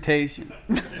confrontation.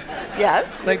 Yes.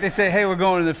 Like they say, hey, we're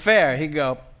going to the fair. He'd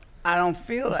go, I don't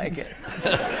feel like it.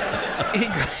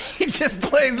 He just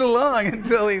plays along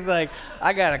until he's like,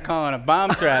 I got to call in a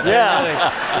bomb threat. Yeah.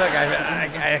 Look,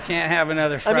 I can't have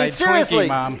another fried I mean, seriously, Twinkie,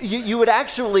 Mom. you would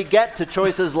actually get to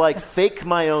choices like fake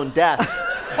my own death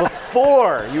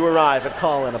before you arrive at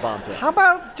call in a bomb threat. How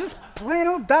about just plain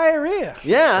old diarrhea?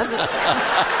 Yeah. Just,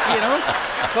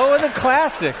 go with a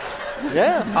classic.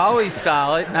 Yeah. Always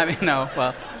solid. I mean, no,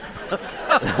 well.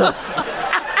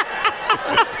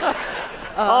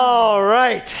 All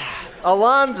right.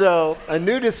 Alonzo, a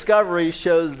new discovery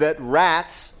shows that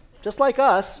rats, just like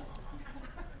us,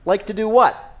 like to do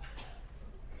what?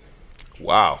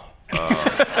 Wow.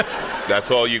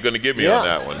 That's all you're going to give me on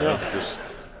that one. Yeah.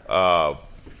 Huh?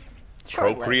 Just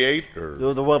procreate?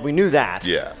 Or? Well, we knew that.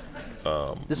 Yeah.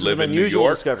 This is live an in New unusual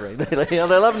York? discovery. They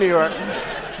love New York.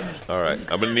 All right.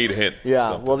 I'm going to need a hint.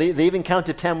 Yeah. Something. Well, they even count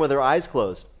to 10 with their eyes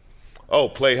closed. Oh,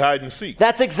 play hide and seek.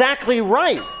 That's exactly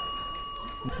right.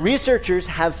 Researchers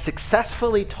have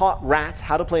successfully taught rats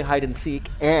how to play hide and seek,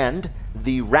 and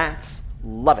the rats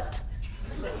love it.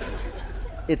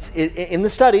 In the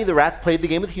study, the rats played the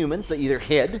game with humans. They either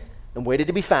hid and waited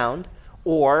to be found,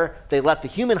 or they let the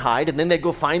human hide, and then they'd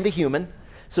go find the human.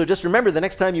 So just remember, the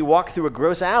next time you walk through a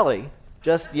gross alley,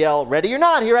 just yell, ready or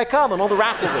not, here I come, and all the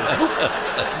rats will go.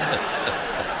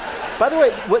 By the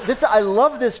way, I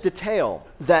love this detail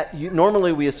that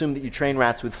normally we assume that you train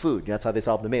rats with food. That's how they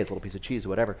solve the maze, a little piece of cheese or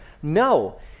whatever.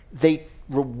 No, they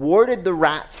rewarded the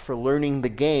rats for learning the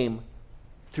game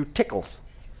through tickles.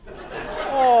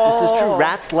 Oh. This is true.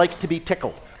 Rats like to be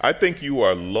tickled. I think you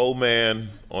are low man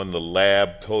on the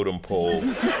lab totem pole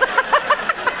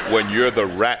when you're the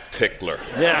rat tickler.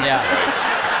 Yeah. Right?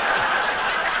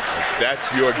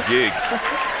 That's your gig.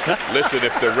 Listen,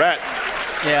 if the rat...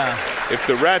 Yeah. If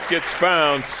the rat gets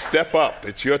found, step up.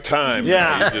 It's your time.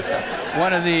 Yeah.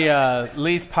 One of the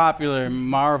least popular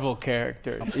Marvel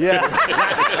characters. Yes.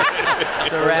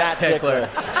 The rat tickler.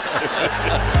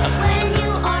 When you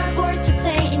are bored to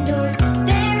play indoor,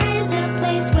 there is a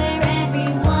place where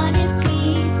everyone is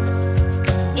clean,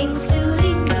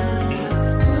 including me.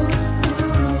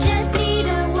 Just need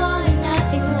a wall and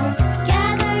nothing more.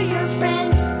 Gather your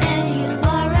friends and you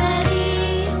are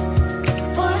ready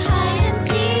for hide and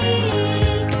seek.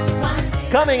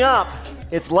 Coming up,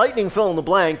 it's lightning fill in the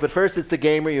blank, but first it's the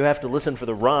game where you have to listen for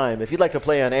the rhyme. If you'd like to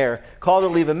play on air, call or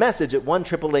leave a message at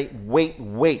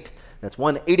 1-888-WAIT-WAIT. That's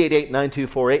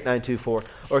 1-888-924-8924.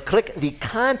 Or click the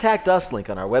Contact Us link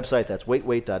on our website. That's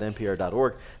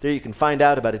waitwait.npr.org. There you can find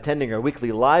out about attending our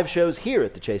weekly live shows here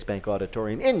at the Chase Bank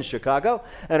Auditorium in Chicago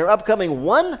and our upcoming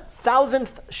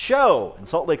 1,000th show in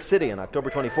Salt Lake City on October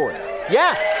 24th.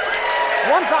 Yes!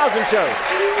 1,000 shows.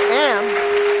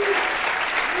 And...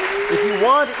 if you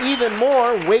want even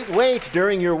more Wait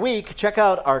during your week, check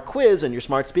out our quiz on your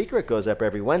smart speaker. It goes up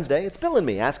every Wednesday. It's Bill and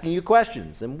me asking you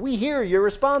questions, and we hear your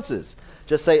responses.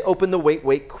 Just say, open the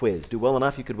Wait quiz. Do well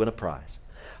enough, you could win a prize.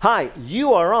 Hi,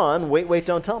 you are on Wait,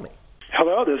 Don't Tell Me.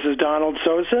 Hello, this is Donald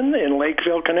Sosen in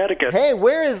Lakeville, Connecticut. Hey,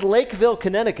 where is Lakeville,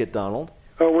 Connecticut, Donald?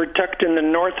 Oh, we're tucked in the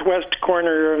northwest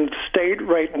corner of the state,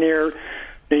 right near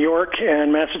New York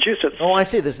and Massachusetts. Oh, I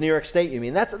see. There's New York State, you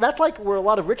mean. That's like where a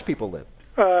lot of rich people live.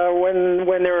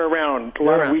 When they're around, a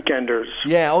lot of weekenders.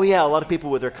 Yeah, oh yeah, a lot of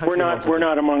people with their country homes. We're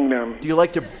not among them. Do you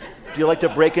like to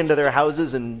break into their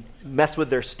houses and mess with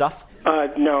their stuff?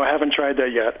 No, I haven't tried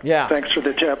that yet. Yeah. Thanks for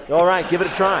the tip. All right, give it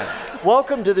a try.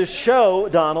 Welcome to the show,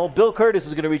 Donald. Bill Curtis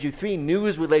is going to read you 3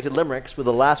 news-related limericks with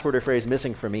a last word or phrase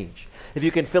missing from each. If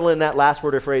you can fill in that last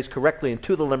word or phrase correctly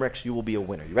into the limericks, you will be a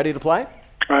winner. You ready to play?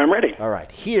 I'm ready. All right,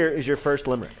 here is your first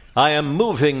limerick. I am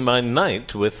moving my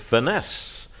knight with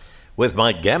finesse. With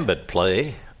my gambit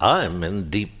play, I'm in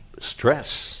deep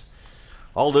stress.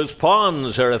 All those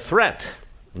pawns are a threat.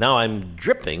 Now I'm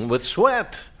dripping with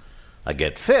sweat. I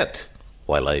get fit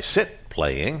while I sit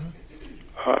playing.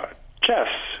 Chess.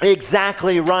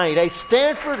 Exactly right. A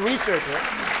Stanford researcher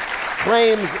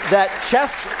claims that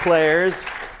chess players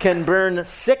can burn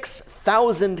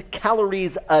 6,000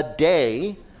 calories a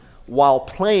day while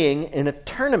playing in a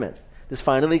tournament. This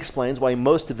finally explains why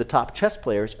most of the top chess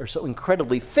players are so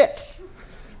incredibly fit.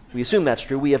 We assume that's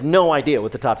true. We have no idea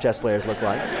what the top chess players look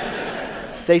like.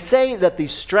 They say that the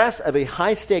stress of a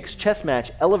high-stakes chess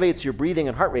match elevates your breathing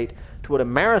and heart rate to what a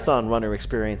marathon runner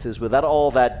experiences without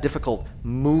all that difficult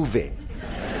moving.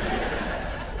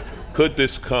 Could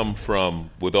this come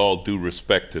from, with all due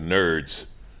respect to nerds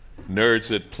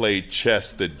that played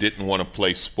chess that didn't want to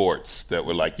play sports, that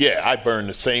were like, yeah, I burn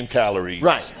the same calories.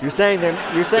 Right. You're saying they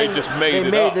just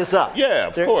made this up. Yeah,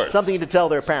 of course. Something to tell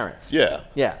their parents. Yeah.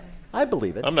 Yeah. I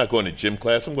believe it. I'm not going to gym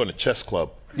class. I'm going to chess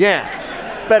club.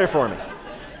 Yeah. It's better for me.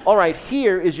 All right,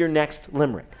 here is your next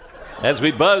limerick. As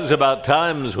we buzz about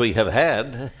times we have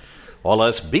had, all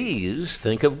us bees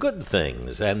think of good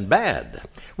things and bad.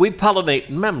 We pollinate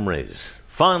memories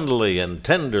fondly and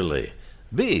tenderly.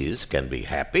 Bees can be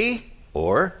happy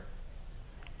or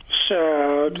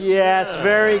sad. Yes,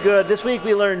 very good. This week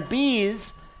we learned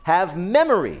bees have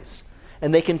memories,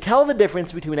 and they can tell the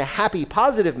difference between a happy,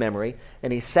 positive memory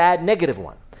and a sad, negative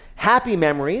one. Happy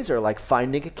memories are like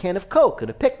finding a can of Coke at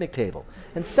a picnic table,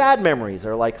 and sad memories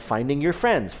are like finding your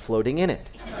friends floating in it.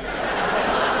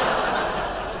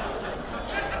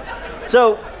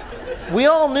 So, we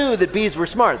all knew that bees were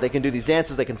smart. They can do these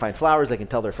dances, they can find flowers, they can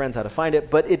tell their friends how to find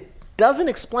it, but it doesn't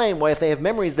explain why if they have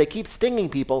memories, they keep stinging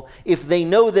people if they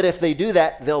know that if they do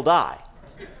that, they'll die.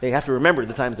 They have to remember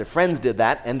the times their friends did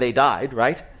that and they died,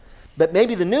 right? But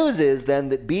maybe the news is then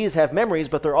that bees have memories,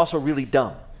 but they're also really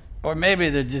dumb. Or maybe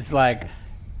they're just like,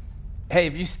 hey,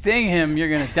 if you sting him, you're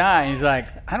going to die. And he's like,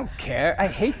 I don't care. I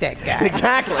hate that guy.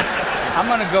 Exactly. I'm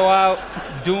going to go out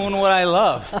doing what I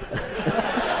love.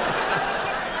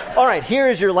 All right, here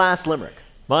is your last limerick.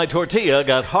 my tortilla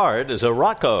got hard as a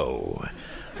rocco.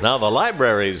 Now the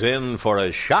library's in for a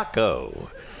shocko.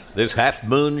 This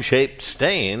half-moon-shaped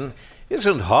stain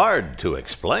isn't hard to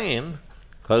explain,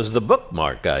 'cause the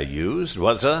bookmark I used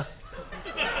was a...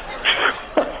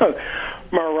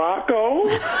 Morocco?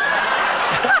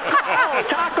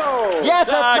 Taco! Yes,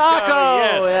 a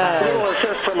taco! Yes. A little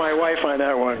assist from my wife on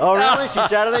that one. Oh, really? She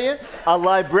shouted at you? A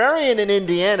librarian in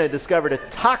Indiana discovered a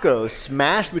taco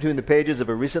smashed between the pages of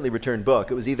a recently returned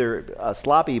book. It was either a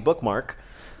sloppy bookmark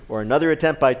or another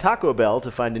attempt by Taco Bell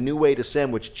to find a new way to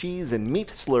sandwich cheese and meat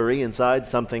slurry inside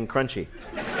something crunchy.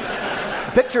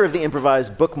 A picture of the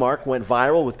improvised bookmark went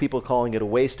viral, with people calling it a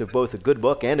waste of both a good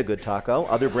book and a good taco.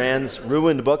 Other brands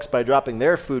ruined books by dropping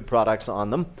their food products on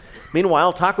them.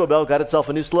 Meanwhile, Taco Bell got itself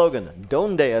a new slogan,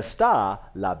 Donde está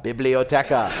la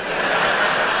biblioteca?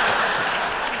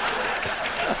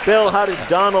 Bill, how did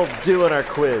Donald do in our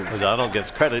quiz? Donald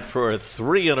gets credit for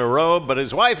 3 in a row, but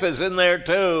his wife is in there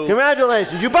too.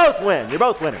 Congratulations. You both win. You're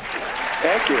both winning.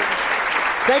 Thank you.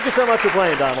 Thank you so much for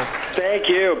playing, Donald. Thank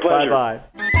you. Pleasure. Bye-bye.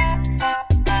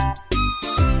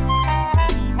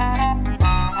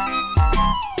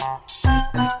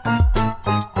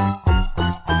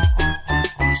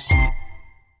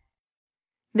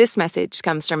 This message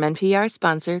comes from NPR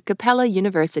sponsor Capella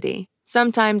University.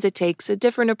 Sometimes it takes a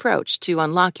different approach to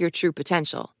unlock your true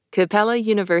potential. Capella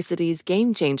University's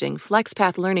game-changing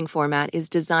FlexPath learning format is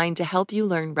designed to help you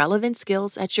learn relevant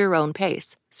skills at your own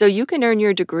pace, so you can earn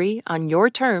your degree on your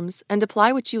terms and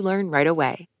apply what you learn right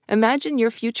away. Imagine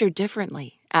your future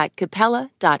differently at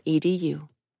capella.edu.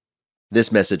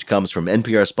 This message comes from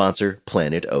NPR sponsor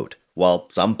Planet Oat. While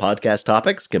some podcast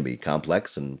topics can be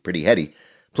complex and pretty heady,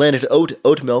 Planet Oat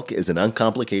oat milk is an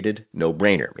uncomplicated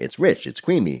no-brainer. It's rich, it's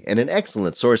creamy, and an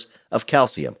excellent source of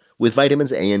calcium with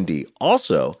vitamins A and D.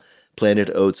 Also, Planet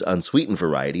Oat's unsweetened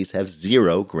varieties have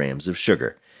 0 grams of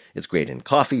sugar. It's great in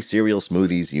coffee, cereal,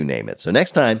 smoothies, you name it. So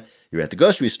next time you're at the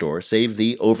grocery store, save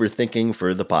the overthinking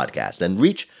for the podcast and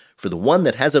reach for the one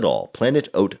that has it all, Planet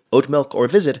Oat oat milk, or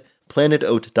visit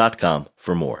planetoat.com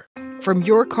for more. From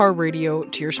your car radio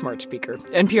to your smart speaker,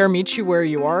 NPR meets you where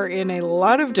you are in a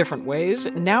lot of different ways.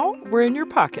 Now we're in your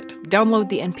pocket. Download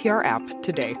the NPR app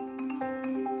today.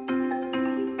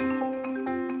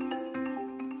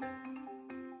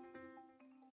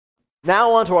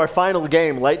 Now on to our final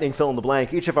game, Lightning Fill in the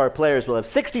Blank. Each of our players will have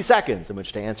 60 seconds in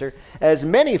which to answer as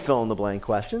many fill-in-the-blank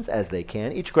questions as they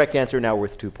can. Each correct answer now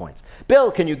worth 2 points.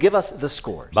 Bill, can you give us the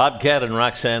scores? Bobcat and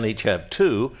Roxanne each have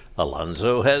 2.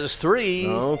 Alonzo has 3.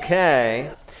 Okay.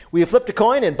 We have flipped a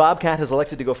coin, and Bobcat has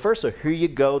elected to go first, so here you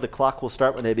go. The clock will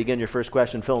start when they begin your first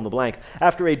question. Fill in the blank.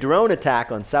 After a drone attack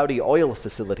on Saudi oil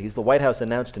facilities, the White House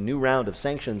announced a new round of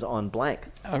sanctions on blank.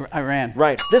 Iran.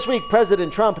 Right. This week,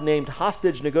 President Trump named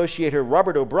hostage negotiator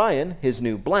Robert O'Brien his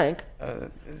new blank.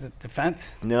 Is it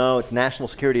defense? No, it's National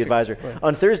Security Advisor.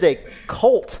 On Thursday,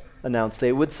 Colt announced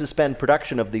they would suspend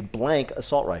production of the blank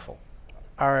assault rifle.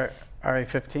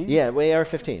 RA-15? Yeah,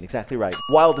 AR-15, exactly right.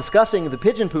 While discussing the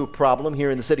pigeon poop problem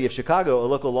here in the city of Chicago, a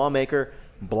local lawmaker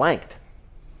blanked.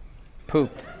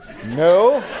 Pooped.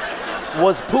 No,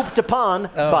 was pooped upon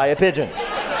by a pigeon.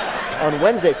 On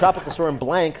Wednesday, Tropical Storm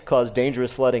Blank caused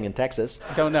dangerous flooding in Texas.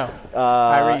 Don't know.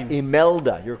 Irene.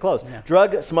 Imelda, you're close. Yeah.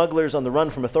 Drug smugglers on the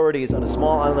run from authorities on a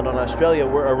small island on Australia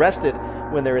were arrested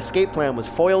when their escape plan was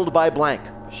foiled by blank.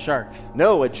 Sharks.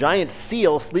 No, a giant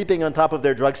seal sleeping on top of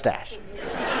their drug stash.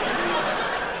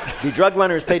 The drug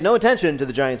runners paid no attention to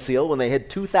the giant seal when they hid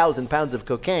 2,000 pounds of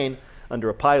cocaine under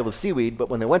a pile of seaweed, but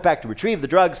when they went back to retrieve the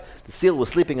drugs, the seal was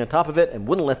sleeping on top of it and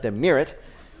wouldn't let them near it.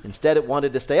 Instead, it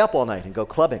wanted to stay up all night and go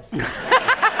clubbing.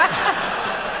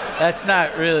 That's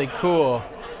not really cool.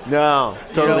 No, it's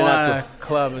totally not cool.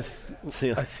 Club a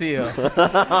seal.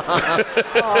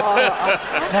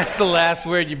 That's the last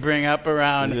word you bring up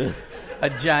around a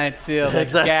giant seal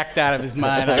that's gacked out of his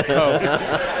mind on coke.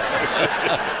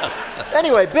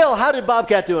 Anyway, Bill, how did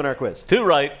Bobcat do in our quiz? 2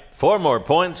 right, 4 more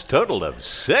points, total of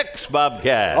 6,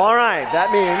 Bobcat. All right,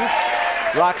 that means,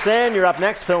 Roxanne, you're up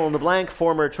next. Fill in the blank.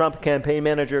 Former Trump campaign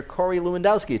manager Corey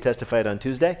Lewandowski testified on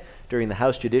Tuesday during the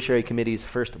House Judiciary Committee's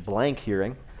first blank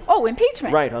hearing. Oh,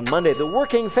 impeachment. Right, on Monday, the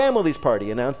Working Families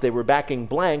Party announced they were backing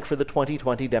blank for the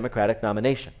 2020 Democratic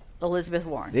nomination. Elizabeth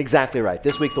Warren. Exactly right.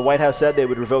 This week, the White House said they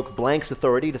would revoke blank's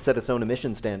authority to set its own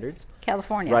emission standards.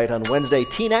 California. Right. On Wednesday,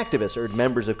 teen activists urged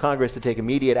members of Congress to take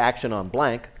immediate action on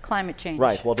blank. Climate change.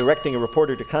 Right. While directing a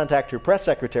reporter to contact her press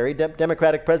secretary,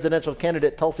 Democratic presidential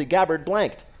candidate Tulsi Gabbard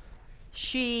blanked.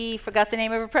 She forgot the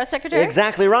name of her press secretary?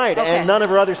 Exactly right. Okay. And none of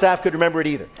her other staff could remember it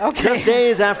either. Okay. Just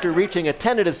days after reaching a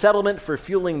tentative settlement for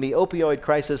fueling the opioid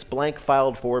crisis, blank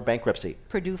filed for bankruptcy.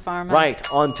 Purdue Pharma.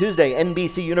 Right. On Tuesday,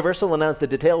 NBC Universal announced the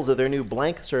details of their new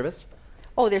blank service.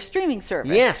 Oh, their streaming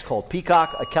service. Yes, called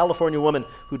Peacock. A California woman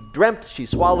who dreamt she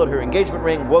swallowed her engagement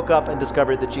ring woke up and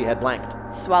discovered that she had blanked.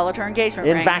 Swallowed her engagement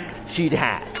ring. In fact, she'd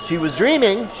had. She was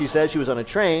dreaming. She says she was on a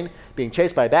train being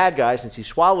chased by bad guys, and she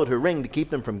swallowed her ring to keep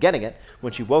them from getting it.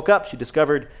 When she woke up, she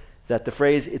discovered that the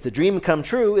phrase, "it's a dream come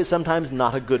true," is sometimes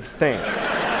not a good thing.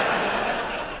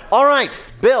 All right,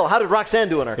 Bill, how did Roxanne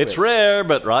do in our quiz? It's rare,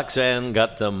 but Roxanne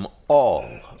got them all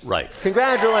right.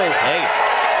 Congratulations. Hey.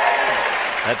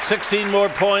 That's 16 more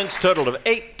points, total of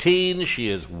 18. She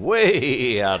is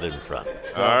way out in front.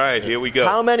 All right, here we go.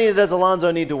 How many does Alonzo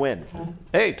need to win?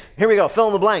 8. Here we go. Fill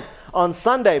in the blank. On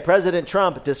Sunday, President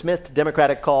Trump dismissed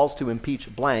Democratic calls to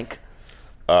impeach blank.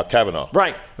 Kavanaugh.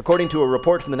 Right. According to a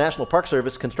report from the National Park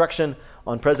Service, construction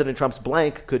on President Trump's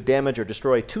blank could damage or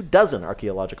destroy 24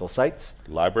 archaeological sites.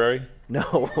 Library?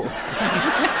 No.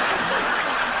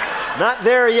 Not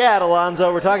there yet,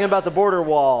 Alonzo. We're talking about the border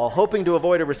wall. Hoping to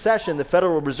avoid a recession, the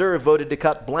Federal Reserve voted to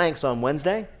cut blanks on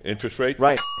Wednesday. Interest rate?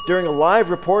 Right. During a live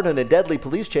report on a deadly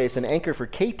police chase, an anchor for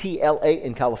KTLA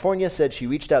in California said she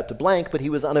reached out to blank, but he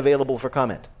was unavailable for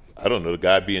comment. I don't know, the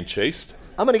guy being chased?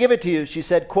 I'm going to give it to you. She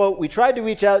said, quote, "We tried to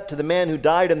reach out to the man who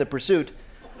died in the pursuit,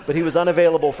 but he was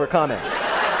unavailable for comment."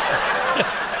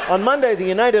 On Monday, the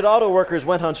United Auto Workers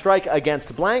went on strike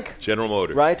against blank. General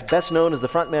Motors. Right. Best known as the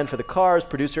frontman for the Cars,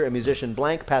 producer and musician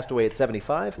blank passed away at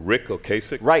 75. Rick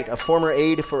Ocasek. Right. A former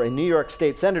aide for a New York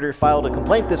State senator filed a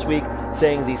complaint this week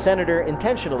saying the senator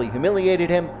intentionally humiliated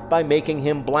him by making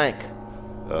him blank.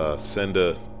 Send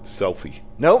a selfie.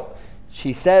 Nope.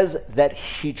 She says that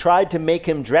she tried to make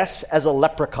him dress as a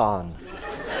leprechaun.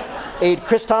 Aide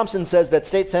Chris Thompson says that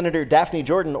State Senator Daphne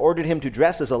Jordan ordered him to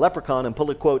dress as a leprechaun and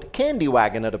pull a, quote, candy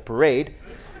wagon at a parade.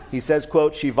 He says,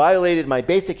 quote, "She violated my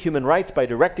basic human rights by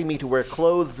directing me to wear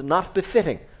clothes not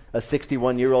befitting a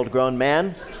 61-year-old grown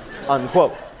man,"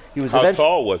 unquote. He was How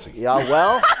tall was he? Yeah,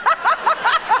 well...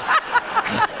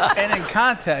 And in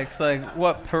context, like,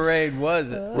 what parade was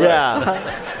it? Right.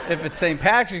 Yeah. If it's St.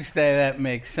 Patrick's Day, that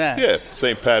makes sense. Yeah,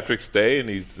 St. Patrick's Day, and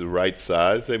he's the right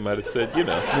size. They might have said, you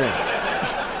know.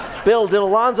 Yeah. Bill, did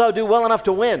Alonzo do well enough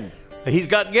to win? He's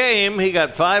got game. He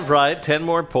got 5 right, 10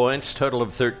 more points, total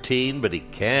of 13, but he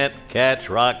can't catch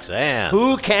Roxanne.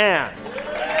 Who can?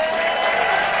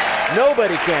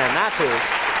 Nobody can. That's who.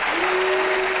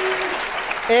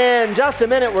 In just a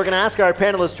minute, we're going to ask our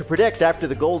panelists to predict after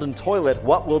the golden toilet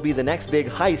what will be the next big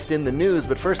heist in the news.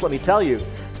 But first, let me tell you,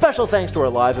 it's Special thanks to our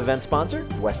live event sponsor,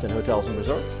 Westin Hotels and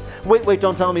Resorts. Wait, Wait,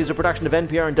 Don't Tell Me is a production of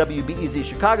NPR and WBEZ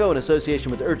Chicago in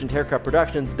association with Urgent Haircut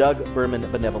Productions, Doug Berman,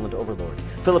 Benevolent Overlord.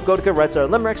 Philip Gotica writes our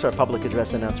limericks. Our public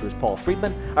address announcer is Paul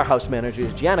Friedman. Our house manager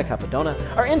is Gianna Capadona.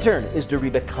 Our intern is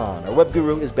Dariba Khan. Our web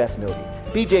guru is Beth Nodi.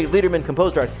 BJ Liederman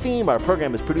composed our theme. Our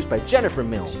program is produced by Jennifer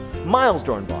Mills, Miles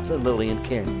Dornbos, and Lillian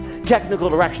King. Technical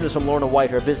direction is from Lorna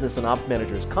White. Our business and ops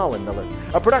manager is Colin Miller.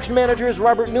 Our production manager is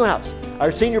Robert Newhouse.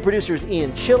 Our senior producer is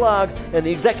Ian Chillog. And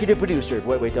the executive producer of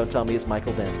Wait, Wait, Don't Tell Me is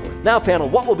Michael Danforth. Now, panel,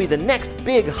 what will be the next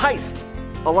big heist?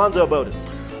 Alonzo Bowden.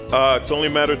 It's only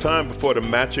a matter of time before the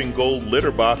matching gold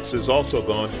litter box is also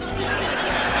gone.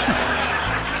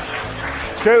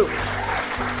 It's true.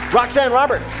 Roxanne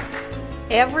Roberts.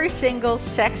 Every single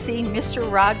sexy Mr.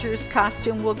 Rogers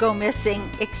costume will go missing,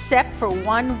 except for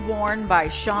one worn by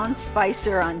Sean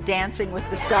Spicer on Dancing with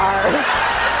the Stars.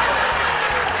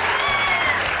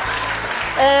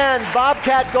 And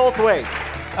Bobcat Goldthwait.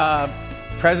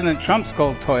 President Trump's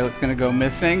gold toilet's going to go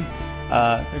missing.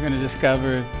 They're going to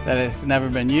discover that it's never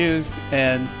been used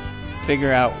and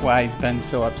figure out why he's been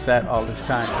so upset all this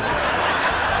time.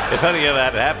 If any of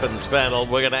that happens, panel,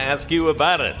 we're going to ask you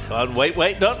about it on Wait,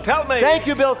 Wait, Don't Tell Me. Thank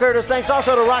you, Bill Curtis. Thanks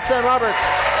also to Roxanne Roberts,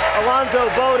 Alonzo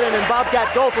Bowden, and Bobcat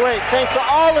Goldthwait. Thanks to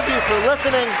all of you for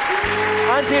listening.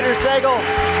 I'm Peter Sagal,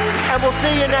 and we'll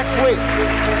see you next week.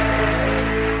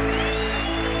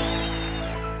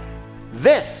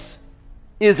 This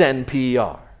is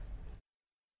NPR.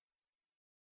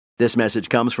 This message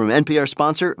comes from NPR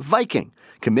sponsor Viking,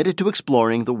 committed to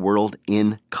exploring the world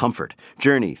in comfort.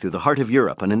 Journey through the heart of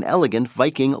Europe on an elegant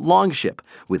Viking longship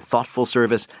with thoughtful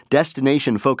service,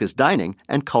 destination-focused dining,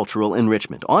 and cultural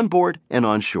enrichment on board and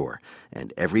on shore.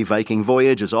 And every Viking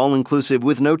voyage is all-inclusive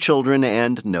with no children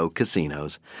and no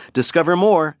casinos. Discover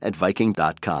more at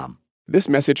Viking.com. This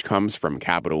message comes from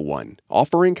Capital One,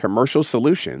 offering commercial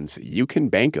solutions you can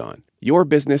bank on. Your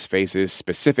business faces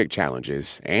specific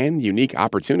challenges and unique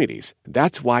opportunities.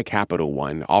 That's why Capital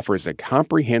One offers a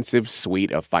comprehensive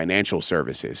suite of financial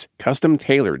services,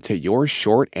 custom-tailored to your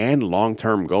short and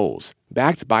long-term goals.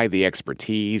 Backed by the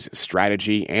expertise,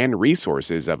 strategy, and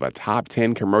resources of a top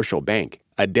 10 commercial bank,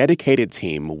 a dedicated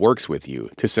team works with you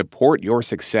to support your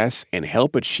success and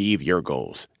help achieve your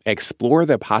goals. Explore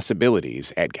the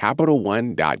possibilities at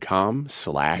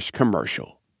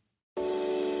CapitalOne.com/commercial.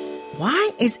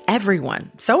 Why is everyone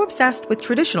so obsessed with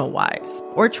traditional wives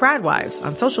or trad wives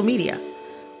on social media?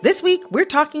 This week, we're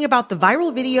talking about the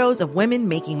viral videos of women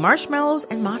making marshmallows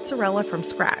and mozzarella from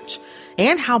scratch,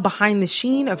 and how behind the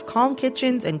sheen of calm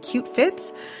kitchens and cute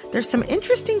fits, there's some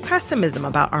interesting pessimism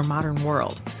about our modern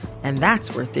world. And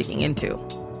that's worth digging into.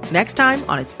 Next time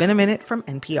on It's Been a Minute from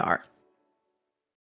NPR.